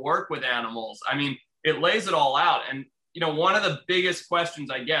learned to work with animals. I mean, it lays it all out. And one of the biggest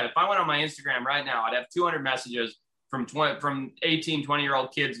questions I get, if I went on my Instagram right now, I'd have 200 messages from 18,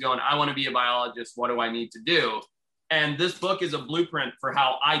 20-year-old kids going, I want to be a biologist. What do I need to do? And this book is a blueprint for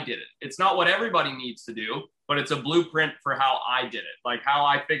how I did it. It's not what everybody needs to do, but it's a blueprint for how I did it. Like, how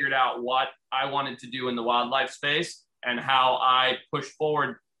I figured out what I wanted to do in the wildlife space and how I pushed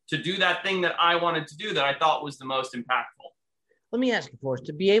forward to do that thing that I wanted to do that I thought was the most impactful. Let me ask you, Forrest,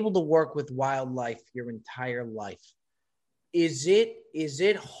 to be able to work with wildlife your entire life, Is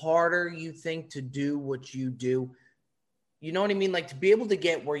it harder, you think, to do what you do? You know what I mean? Like, to be able to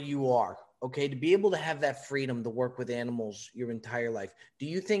get where you are, okay, to be able to have that freedom to work with animals your entire life. Do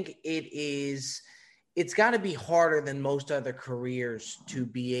you think it's got to be harder than most other careers to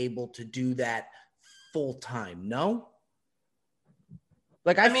be able to do that full time? No?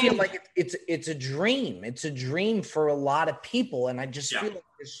 Like, I feel like it's a dream. It's a dream for a lot of people. And I just feel like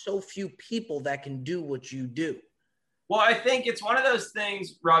there's so few people that can do what you do. Well, I think it's one of those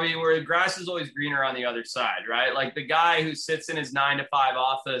things, Robbie, where the grass is always greener on the other side, right? Like the guy who sits in his 9-to-5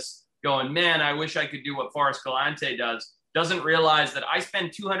 office going, man, I wish I could do what Forrest Galante does, doesn't realize that I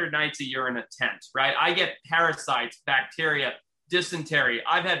spend 200 nights a year in a tent, right? I get parasites, bacteria, dysentery.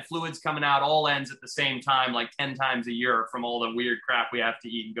 I've had fluids coming out all ends at the same time, like 10 times a year from all the weird crap we have to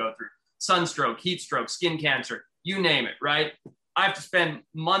eat and go through. Sunstroke, heat stroke, skin cancer, you name it, right? I have to spend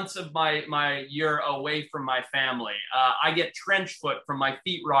months of my year away from my family. I get trench foot from my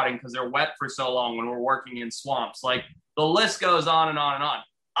feet rotting because they're wet for so long when we're working in swamps. Like the list goes on and on and on.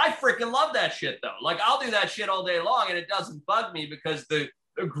 I freaking love that shit though. Like I'll do that shit all day long and it doesn't bug me because the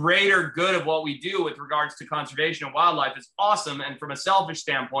greater good of what we do with regards to conservation and wildlife is awesome. And from a selfish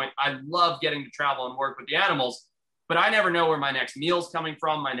standpoint, I love getting to travel and work with the animals. But I never know where my next meal's coming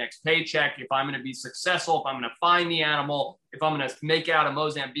from, my next paycheck, if I'm going to be successful, if I'm going to find the animal, if I'm going to make it out of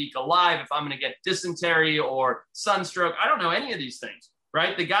Mozambique alive, if I'm going to get dysentery or sunstroke. I don't know any of these things,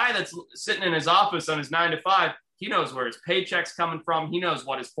 right? The guy that's sitting in his office on his 9-to-5, he knows where his paycheck's coming from. He knows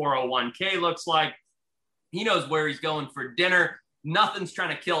what his 401k looks like. He knows where he's going for dinner. Nothing's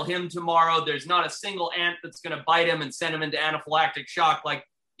trying to kill him tomorrow. There's not a single ant that's going to bite him and send him into anaphylactic shock. Like,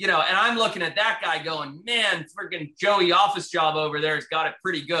 you know, and I'm looking at that guy going, man, freaking Joey office job over there has got it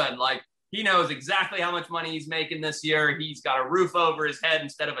pretty good. Like he knows exactly how much money he's making this year. He's got a roof over his head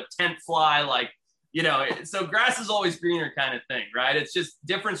instead of a tent fly. Like, you know, so grass is always greener kind of thing, right? It's just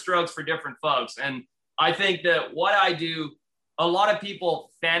different strokes for different folks. And I think that what I do, a lot of people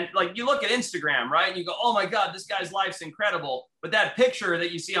like you look at Instagram, right? And you go, oh my God, this guy's life's incredible. But that picture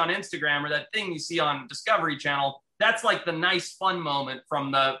that you see on Instagram or that thing you see on Discovery Channel, that's like the nice fun moment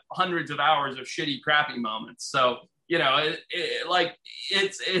from the hundreds of hours of shitty, crappy moments. So, you know,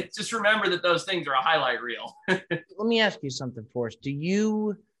 it's just remember that those things are a highlight reel. Let me ask you something, Forrest. Do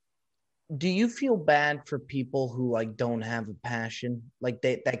you feel bad for people who like don't have a passion, like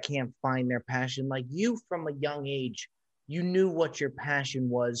that can't find their passion? Like you, from a young age, you knew what your passion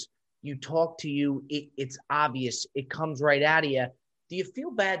was. You talk to you, it's obvious. It comes right out of you. Do you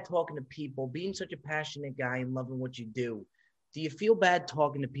feel bad talking to people, being such a passionate guy and loving what you do? Do you feel bad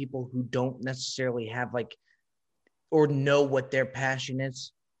talking to people who don't necessarily have like, or know what their passion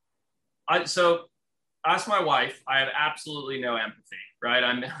is? So ask my wife. I have absolutely no empathy, right?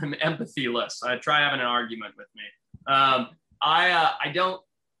 I'm empathyless. I try having an argument with me. I don't.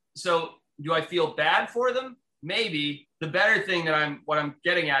 So do I feel bad for them? Maybe. The better thing that what I'm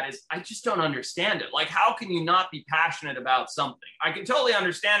getting at is I just don't understand it. Like, how can you not be passionate about something? I can totally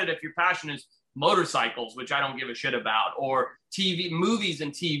understand it if your passion is motorcycles, which I don't give a shit about, or TV, movies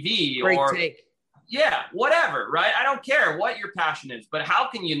and TV, Great or take. Yeah, whatever, right? I don't care what your passion is, but how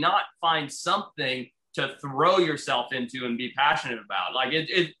can you not find something to throw yourself into and be passionate about? Like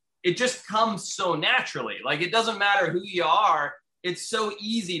it just comes so naturally. Like it doesn't matter who you are. It's so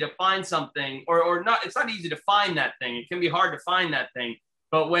easy to find something or not. It's not easy to find that thing. It can be hard to find that thing.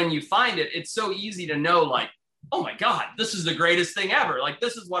 But when you find it, it's so easy to know like, oh my God, this is the greatest thing ever. Like,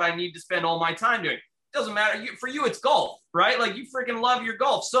 this is what I need to spend all my time doing. It doesn't matter. For you, it's golf, right? Like you freaking love your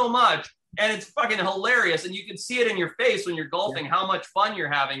golf so much and it's fucking hilarious. And you can see it in your face when you're golfing, how much fun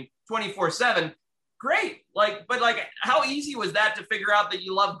you're having 24/7. Great. Like, but like, how easy was that to figure out that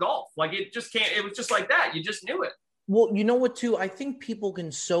you love golf? Like it just can't, it was just like that. You just knew it. Well, you know what, too? I think people can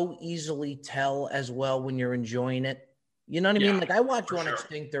so easily tell as well when you're enjoying it. You know what I mean? Like, I watch you on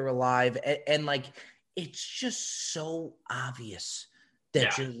Extinct or Alive, and like, it's just so obvious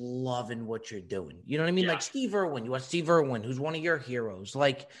that you're loving what you're doing. You know what I mean? Like Steve Irwin, you watch Steve Irwin, who's one of your heroes.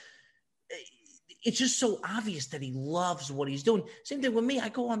 Like, it's just so obvious that he loves what he's doing. Same thing with me. I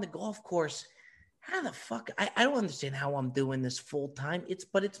go on the golf course. How the fuck? I don't understand how I'm doing this full time.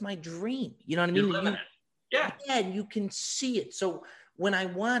 But it's my dream. You know what I mean? You're living it. Yeah, and you can see it. So when I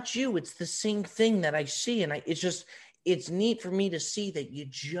watch you, it's the same thing that I see. And it's neat for me to see that you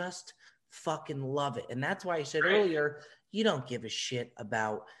just fucking love it. And that's why I said earlier, you don't give a shit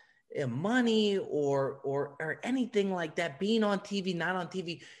about money or anything like that. Being on TV, not on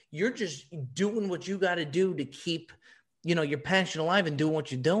TV, you're just doing what you got to do to keep, you know, your passion alive and doing what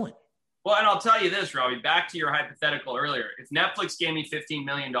you're doing. Well, and I'll tell you this, Robbie, back to your hypothetical earlier. If Netflix gave me $15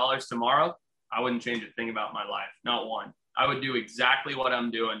 million tomorrow, I wouldn't change a thing about my life. Not one. I would do exactly what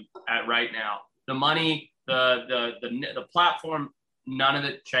I'm doing at right now. The money, the platform, none of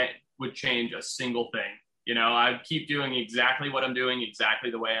it would change a single thing. You know, I'd keep doing exactly what I'm doing,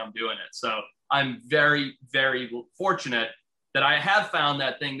 exactly the way I'm doing it. So I'm very, very fortunate that I have found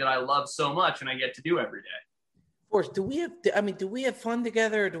that thing that I love so much and I get to do every day. Forrest, do we have fun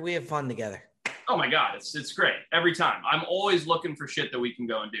together, or do we have fun together? Oh my God, it's great every time. I'm always looking for shit that we can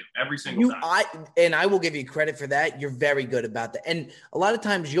go and do every single time. I will give you credit for that. You're very good about that. And a lot of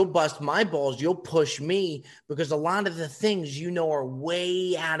times you'll bust my balls, you'll push me, because a lot of the things are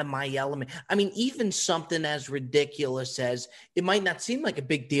way out of my element. I mean, even something as ridiculous as, it might not seem like a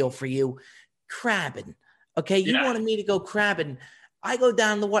big deal for you, crabbing. Okay, you wanted me to go crabbing. I go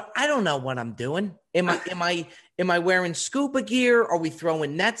down the water. I don't know what I'm doing. Am I wearing scuba gear? Are we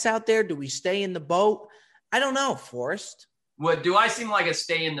throwing nets out there? Do we stay in the boat? I don't know, Forrest. What, do I seem like a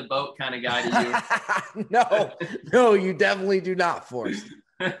stay in the boat kind of guy to you? No, you definitely do not, Forrest.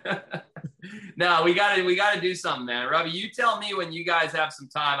 No, we gotta do something, man. Robbie, you tell me when you guys have some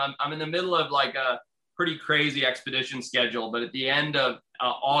time. I'm in the middle of like a pretty crazy expedition schedule, but at the end of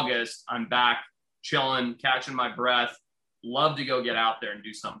August, I'm back chilling, catching my breath. Love to go get out there and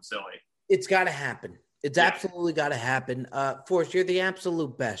do something silly. It's got to happen. It's absolutely got to happen. Forrest, you're the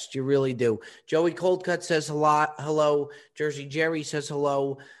absolute best. You really do. Joey Coldcut says hello. Jersey Jerry says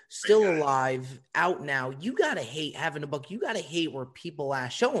hello. Still alive, out now. You got to hate having a book. You got to hate where people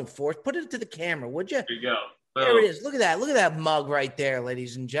ask. Show them, Forrest. Put it to the camera, would you? There you go. Boom. There it is. Look at that. Look at that mug right there,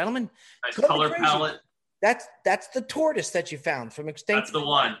 ladies and gentlemen. Nice color palette. That's the tortoise that you found from Extinct. That's the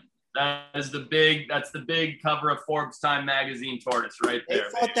one. That's the big cover of Forbes Time magazine tortoise right there. They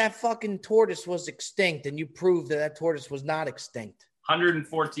thought that fucking tortoise was extinct, and you proved that tortoise was not extinct.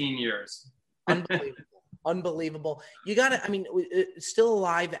 114 years. Unbelievable. You got to, still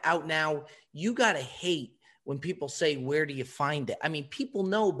alive, out now. You got to hate when people say, where do you find it? I mean, people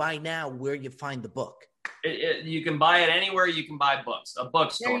know by now where you find the book. You can buy it anywhere you can buy books. A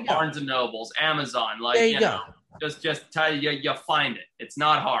bookstore, Barnes and Nobles, Amazon. Like, there you go. Just tell you find it. It's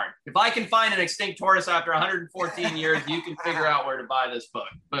not hard. If I can find an extinct tortoise after 114 years, you can figure out where to buy this book.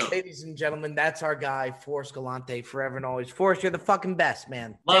 Boom. Ladies and gentlemen, that's our guy, Forrest Galante, forever and always. Forrest, you're the fucking best,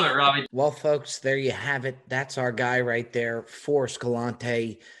 man. Love it, Robbie. Well, folks, there you have it. That's our guy right there, Forrest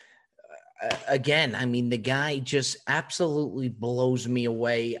Galante. Again, I mean, the guy just absolutely blows me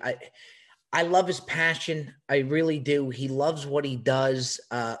away. I love his passion. I really do. He loves what he does.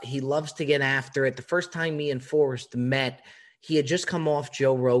 He loves to get after it. The first time me and Forrest met, he had just come off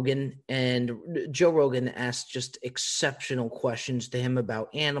Joe Rogan, and Joe Rogan asked just exceptional questions to him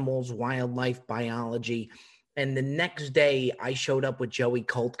about animals, wildlife, biology. And the next day I showed up with Joey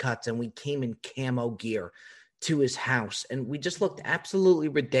Coldcuts, and we came in camo gear to his house, and we just looked absolutely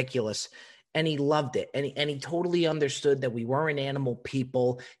ridiculous. And he loved it. And he totally understood that we weren't animal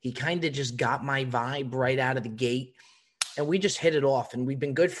people. He kind of just got my vibe right out of the gate. And we just hit it off. And we've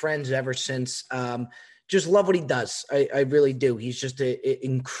been good friends ever since. Just love what he does. I really do. He's just an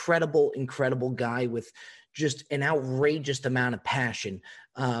incredible, incredible guy with just an outrageous amount of passion.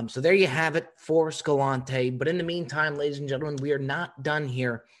 So there you have it, Forrest Galante. But in the meantime, ladies and gentlemen, we are not done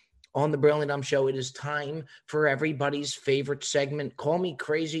here. On the Brilliant Dumb Show, it is time for everybody's favorite segment. Call me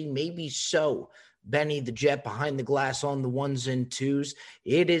crazy, maybe so. Benny the Jet behind the glass on the ones and twos.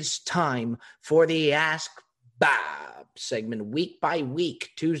 It is time for the Ask Bob segment, week by week,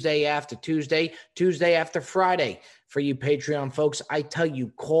 Tuesday after Tuesday, Tuesday after Friday. For you Patreon folks, I tell you,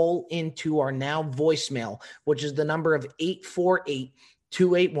 call into our now voicemail, which is the number of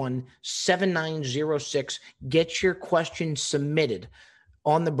 848-281-7906. Get your questions submitted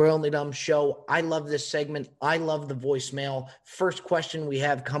on the Brilliantly Dumb Show. I love this segment. I love the voicemail. First question we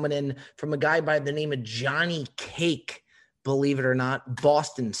have coming in from a guy by the name of Johnny Cake. Believe it or not,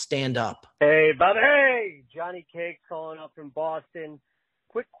 Boston, stand up. Hey, brother. Hey, Johnny Cake calling up from Boston.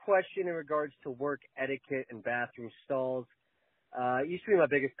 Quick question in regards to work etiquette and bathroom stalls. It used to be my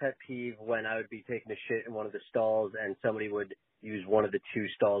biggest pet peeve when I would be taking a shit in one of the stalls and somebody would use one of the two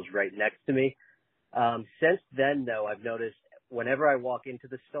stalls right next to me. Since then, though, I've noticed whenever I walk into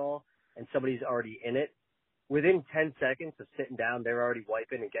the stall and somebody's already in it, within 10 seconds of sitting down, they're already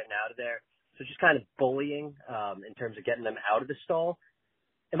wiping and getting out of there. So just kind of bullying in terms of getting them out of the stall.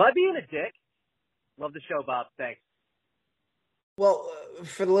 Am I being a dick? Love the show, Bob. Thanks. Well,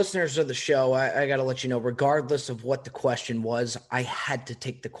 for the listeners of the show, I got to let you know, regardless of what the question was, I had to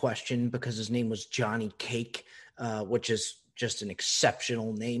take the question because his name was Johnny Cake, which is just an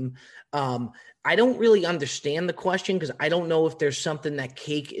exceptional name. I don't really understand the question because I don't know if there's something that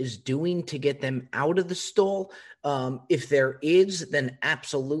Cake is doing to get them out of the stall. If there is, then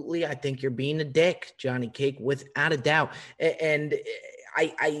absolutely, I think you're being a dick, Johnny Cake, without a doubt. And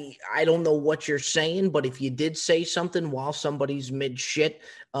I don't know what you're saying, but if you did say something while somebody's mid shit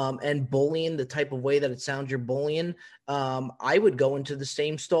and bullying the type of way that it sounds you're bullying, I would go into the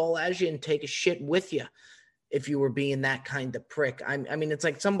same stall as you and take a shit with you if you were being that kind of prick. I mean, it's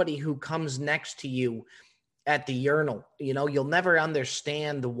like somebody who comes next to you at the urinal. You'll never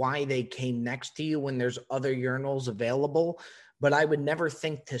understand why they came next to you when there's other urinals available, but I would never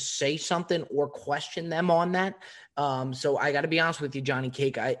think to say something or question them on that. So I got to be honest with you, Johnny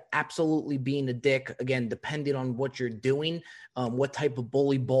Cake. I absolutely being a dick, again, depending on what you're doing, what type of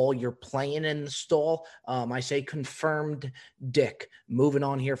bully ball you're playing in the stall. I say confirmed dick. Moving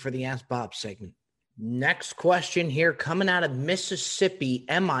on here for the Ask Bob segment. Next question here coming out of Mississippi,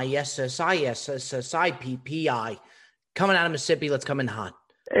 Mississippi. Coming out of Mississippi, let's come in hot.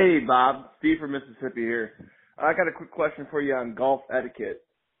 Hey, Bob. Steve from Mississippi here. I got a quick question for you on golf etiquette.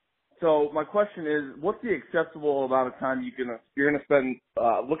 So my question is, what's the acceptable amount of time you're gonna spend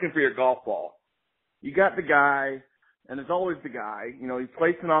looking for your golf ball? You got the guy, and it's always the guy. He's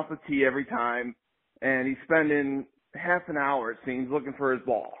placing off the tee every time, and he's spending half an hour, it seems, looking for his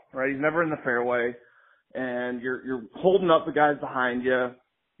ball. Right? He's never in the fairway, and you're holding up the guys behind you.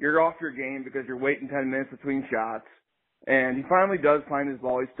 You're off your game because you're waiting 10 minutes between shots. And he finally does find his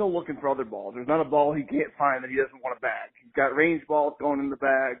ball. He's still looking for other balls. There's not a ball he can't find that he doesn't want to bag. He's got range balls going in the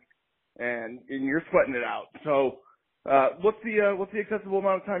bag, and you're sweating it out. So, what's the acceptable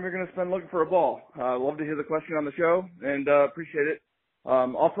amount of time you're going to spend looking for a ball? Love to hear the question on the show, and appreciate it.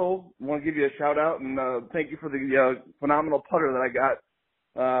 Also, want to give you a shout out and thank you for the phenomenal putter that I got.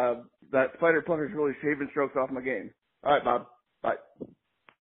 That spider putter is really shaving strokes off my game. All right, Bob. Bye.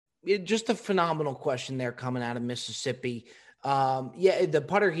 Just a phenomenal question there coming out of Mississippi. The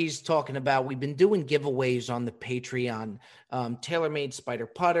putter he's talking about, we've been doing giveaways on the Patreon, TaylorMade Spider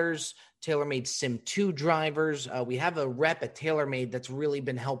putters, TaylorMade Sim 2 drivers. We have a rep at TaylorMade that's really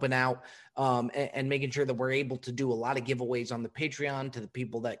been helping out and making sure that we're able to do a lot of giveaways on the Patreon to the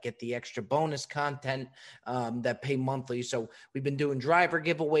people that get the extra bonus content that pay monthly. So we've been doing driver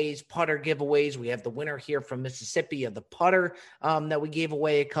giveaways, putter giveaways. We have the winner here from Mississippi of the putter that we gave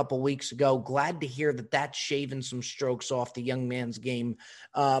away a couple weeks ago. Glad to hear that that's shaving some strokes off the young man's game.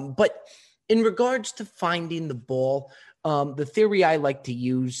 But in regards to finding the ball, the theory I like to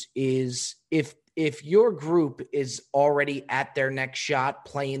use is if your group is already at their next shot,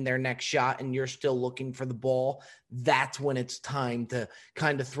 playing their next shot, and you're still looking for the ball, that's when it's time to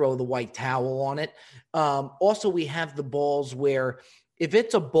kind of throw the white towel on it. Also, we have the balls where if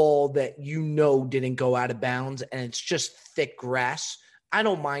it's a ball that didn't go out of bounds and it's just thick grass, I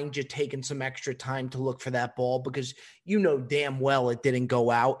don't mind you taking some extra time to look for that ball because damn well it didn't go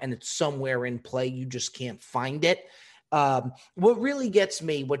out and it's somewhere in play. You just can't find it. What really gets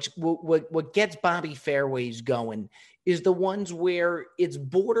me, what gets Bobby Fairways going is the ones where it's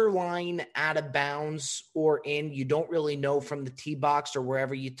borderline out of bounds or in, you don't really know from the tee box or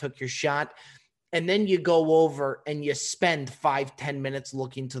wherever you took your shot. And then you go over and you spend 5-10 minutes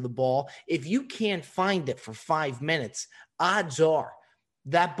looking to the ball. If you can't find it for 5 minutes, odds are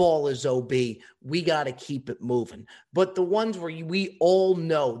that ball is OB. We got to keep it moving. But the ones where we all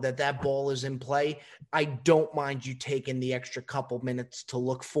know that ball is in play, I don't mind you taking the extra couple minutes to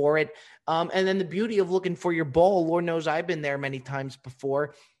look for it. And then the beauty of looking for your ball, Lord knows I've been there many times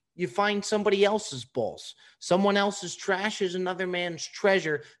before, you find somebody else's balls. Someone else's trash is another man's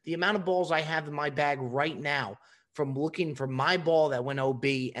treasure. The amount of balls I have in my bag right now from looking for my ball that went OB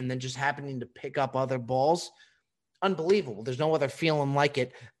and then just happening to pick up other balls, unbelievable. There's no other feeling like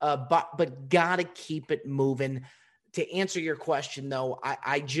it. But gotta keep it moving. To answer your question, though,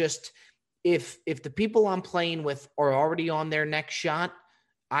 I just if the people I'm playing with are already on their next shot,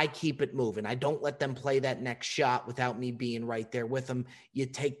 I keep it moving. I don't let them play that next shot without me being right there with them. You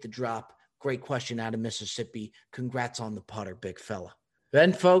take the drop. Great question out of Mississippi. Congrats on the putter, big fella.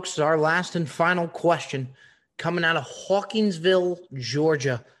 Then, folks, our last and final question coming out of Hawkinsville,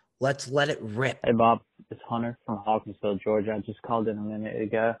 Georgia. Let's let it rip. Hey, Bob. It's Hunter from Hawkinsville, Georgia. I just called in a minute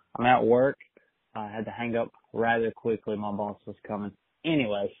ago. I'm at work. I had to hang up rather quickly. My boss was coming.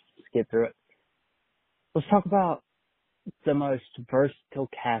 Anyways, let's get through it. Let's talk about the most versatile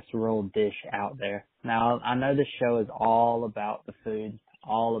casserole dish out there. Now, I know this show is all about the food,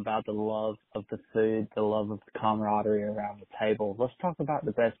 all about the love of the food, the love of the camaraderie around the table. Let's talk about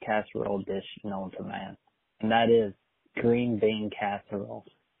the best casserole dish known to man, and that is green bean casserole.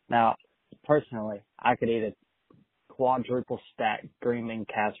 Now, personally, I could eat a quadruple stacked green bean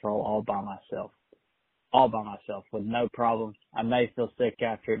casserole all by myself with no problems. I may feel sick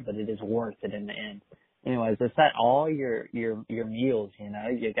after it, but it is worth it in the end. Anyways, it's at all your meals, you know.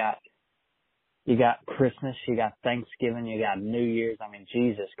 You got Christmas, you got Thanksgiving, you got New Year's. I mean,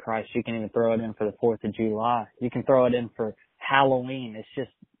 Jesus Christ, you can even throw it in for the 4th of July. You can throw it in for Halloween.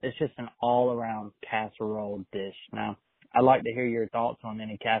 It's just an all-around casserole dish. Now, I'd like to hear your thoughts on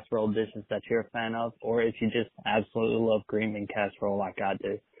any casserole dishes that you're a fan of, or if you just absolutely love green bean casserole like I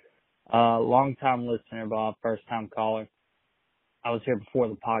do. Long-time listener, Bob, first-time caller. I was here before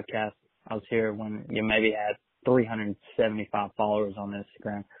the podcast. I was here when you maybe had 375 followers on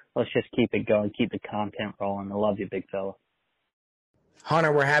Instagram. Let's just keep it going, keep the content rolling. I love you, big fella.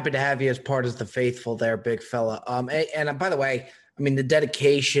 Hunter, we're happy to have you as part of the faithful there, big fella. And by the way, I mean, the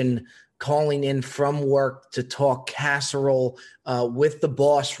dedication, calling in from work to talk casserole with the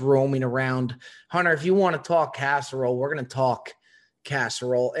boss roaming around. Hunter, if you want to talk casserole, we're going to talk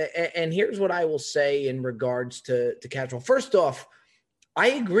casserole. And here's what I will say in regards to casserole. First off, I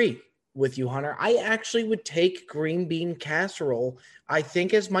agree with you, Hunter. I actually would take green bean casserole, I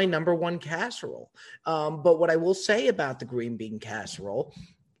think, as my number one casserole. But what I will say about the green bean casserole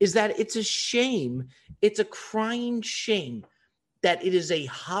is that it's a shame. It's a crying shame that it is a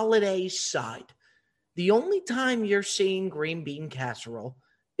holiday side. The only time you're seeing green bean casserole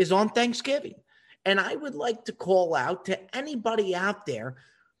is on Thanksgiving. And I would like to call out to anybody out there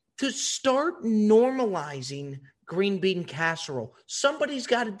to start normalizing green bean casserole. Somebody's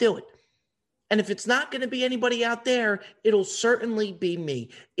got to do it. And if it's not going to be anybody out there, it'll certainly be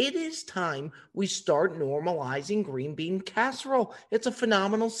me. It is time we start normalizing green bean casserole. It's a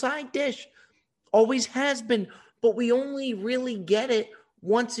phenomenal side dish. Always has been, but we only really get it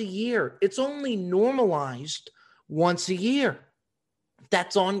once a year. It's only normalized once a year.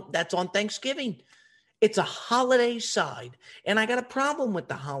 That's on Thanksgiving. It's a holiday side. And I got a problem with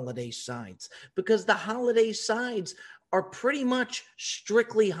the holiday sides because the holiday sides are pretty much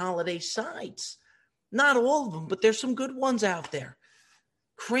strictly holiday sides. Not all of them, but there's some good ones out there.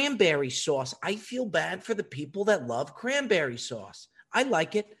 Cranberry sauce. I feel bad for the people that love cranberry sauce. I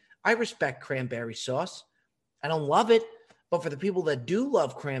like it. I respect cranberry sauce. I don't love it, but for the people that do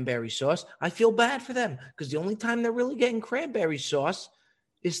love cranberry sauce, I feel bad for them because the only time they're really getting cranberry sauce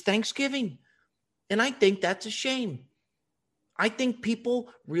is Thanksgiving. And I think that's a shame. I think people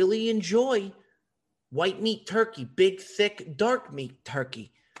really enjoy white meat turkey, big, thick, dark meat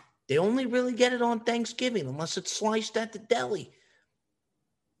turkey. They only really get it on Thanksgiving unless it's sliced at the deli.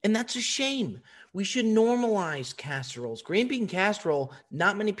 And that's a shame. We should normalize casseroles. Green bean casserole,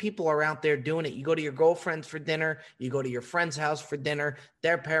 not many people are out there doing it. You go to your girlfriend's for dinner. You go to your friend's house for dinner.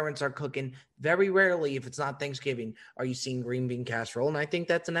 Their parents are cooking. Very rarely, if it's not Thanksgiving, are you seeing green bean casserole. And I think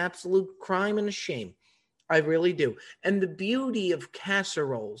that's an absolute crime and a shame. I really do. And the beauty of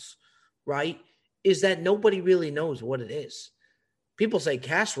casseroles, right, is that nobody really knows what it is. People say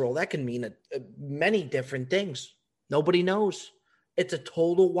casserole, that can mean many different things. Nobody knows. It's a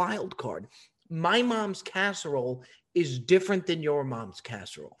total wild card. My mom's casserole is different than your mom's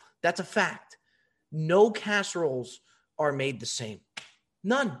casserole. That's a fact. No casseroles are made the same.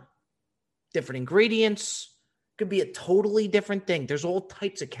 None. Different ingredients. Could be a totally different thing. There's all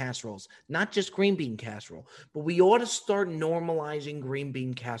types of casseroles, not just green bean casserole. But we ought to start normalizing green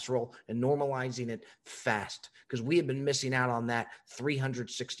bean casserole and normalizing it fast because we have been missing out on that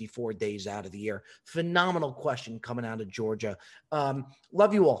 364 days out of the year. Phenomenal question coming out of Georgia.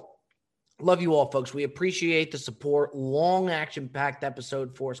 Love you all. Love you all, folks. We appreciate the support. Long action-packed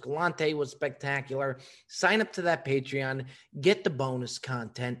episode. Forrest Galante was spectacular. Sign up to that Patreon. Get the bonus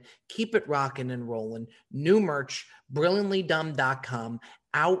content. Keep it rocking and rolling. New merch, brilliantlydumb.com.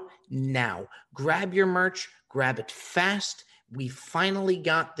 Out now. Grab your merch. Grab it fast. We finally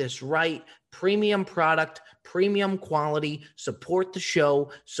got this right. Premium product, premium quality. Support the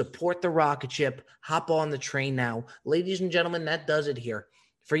show. Support the rocket ship. Hop on the train now. Ladies and gentlemen, that does it here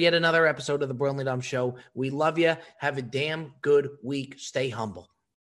for yet another episode of the Brilliantly Dumb Show. We love you. Have a damn good week. Stay humble.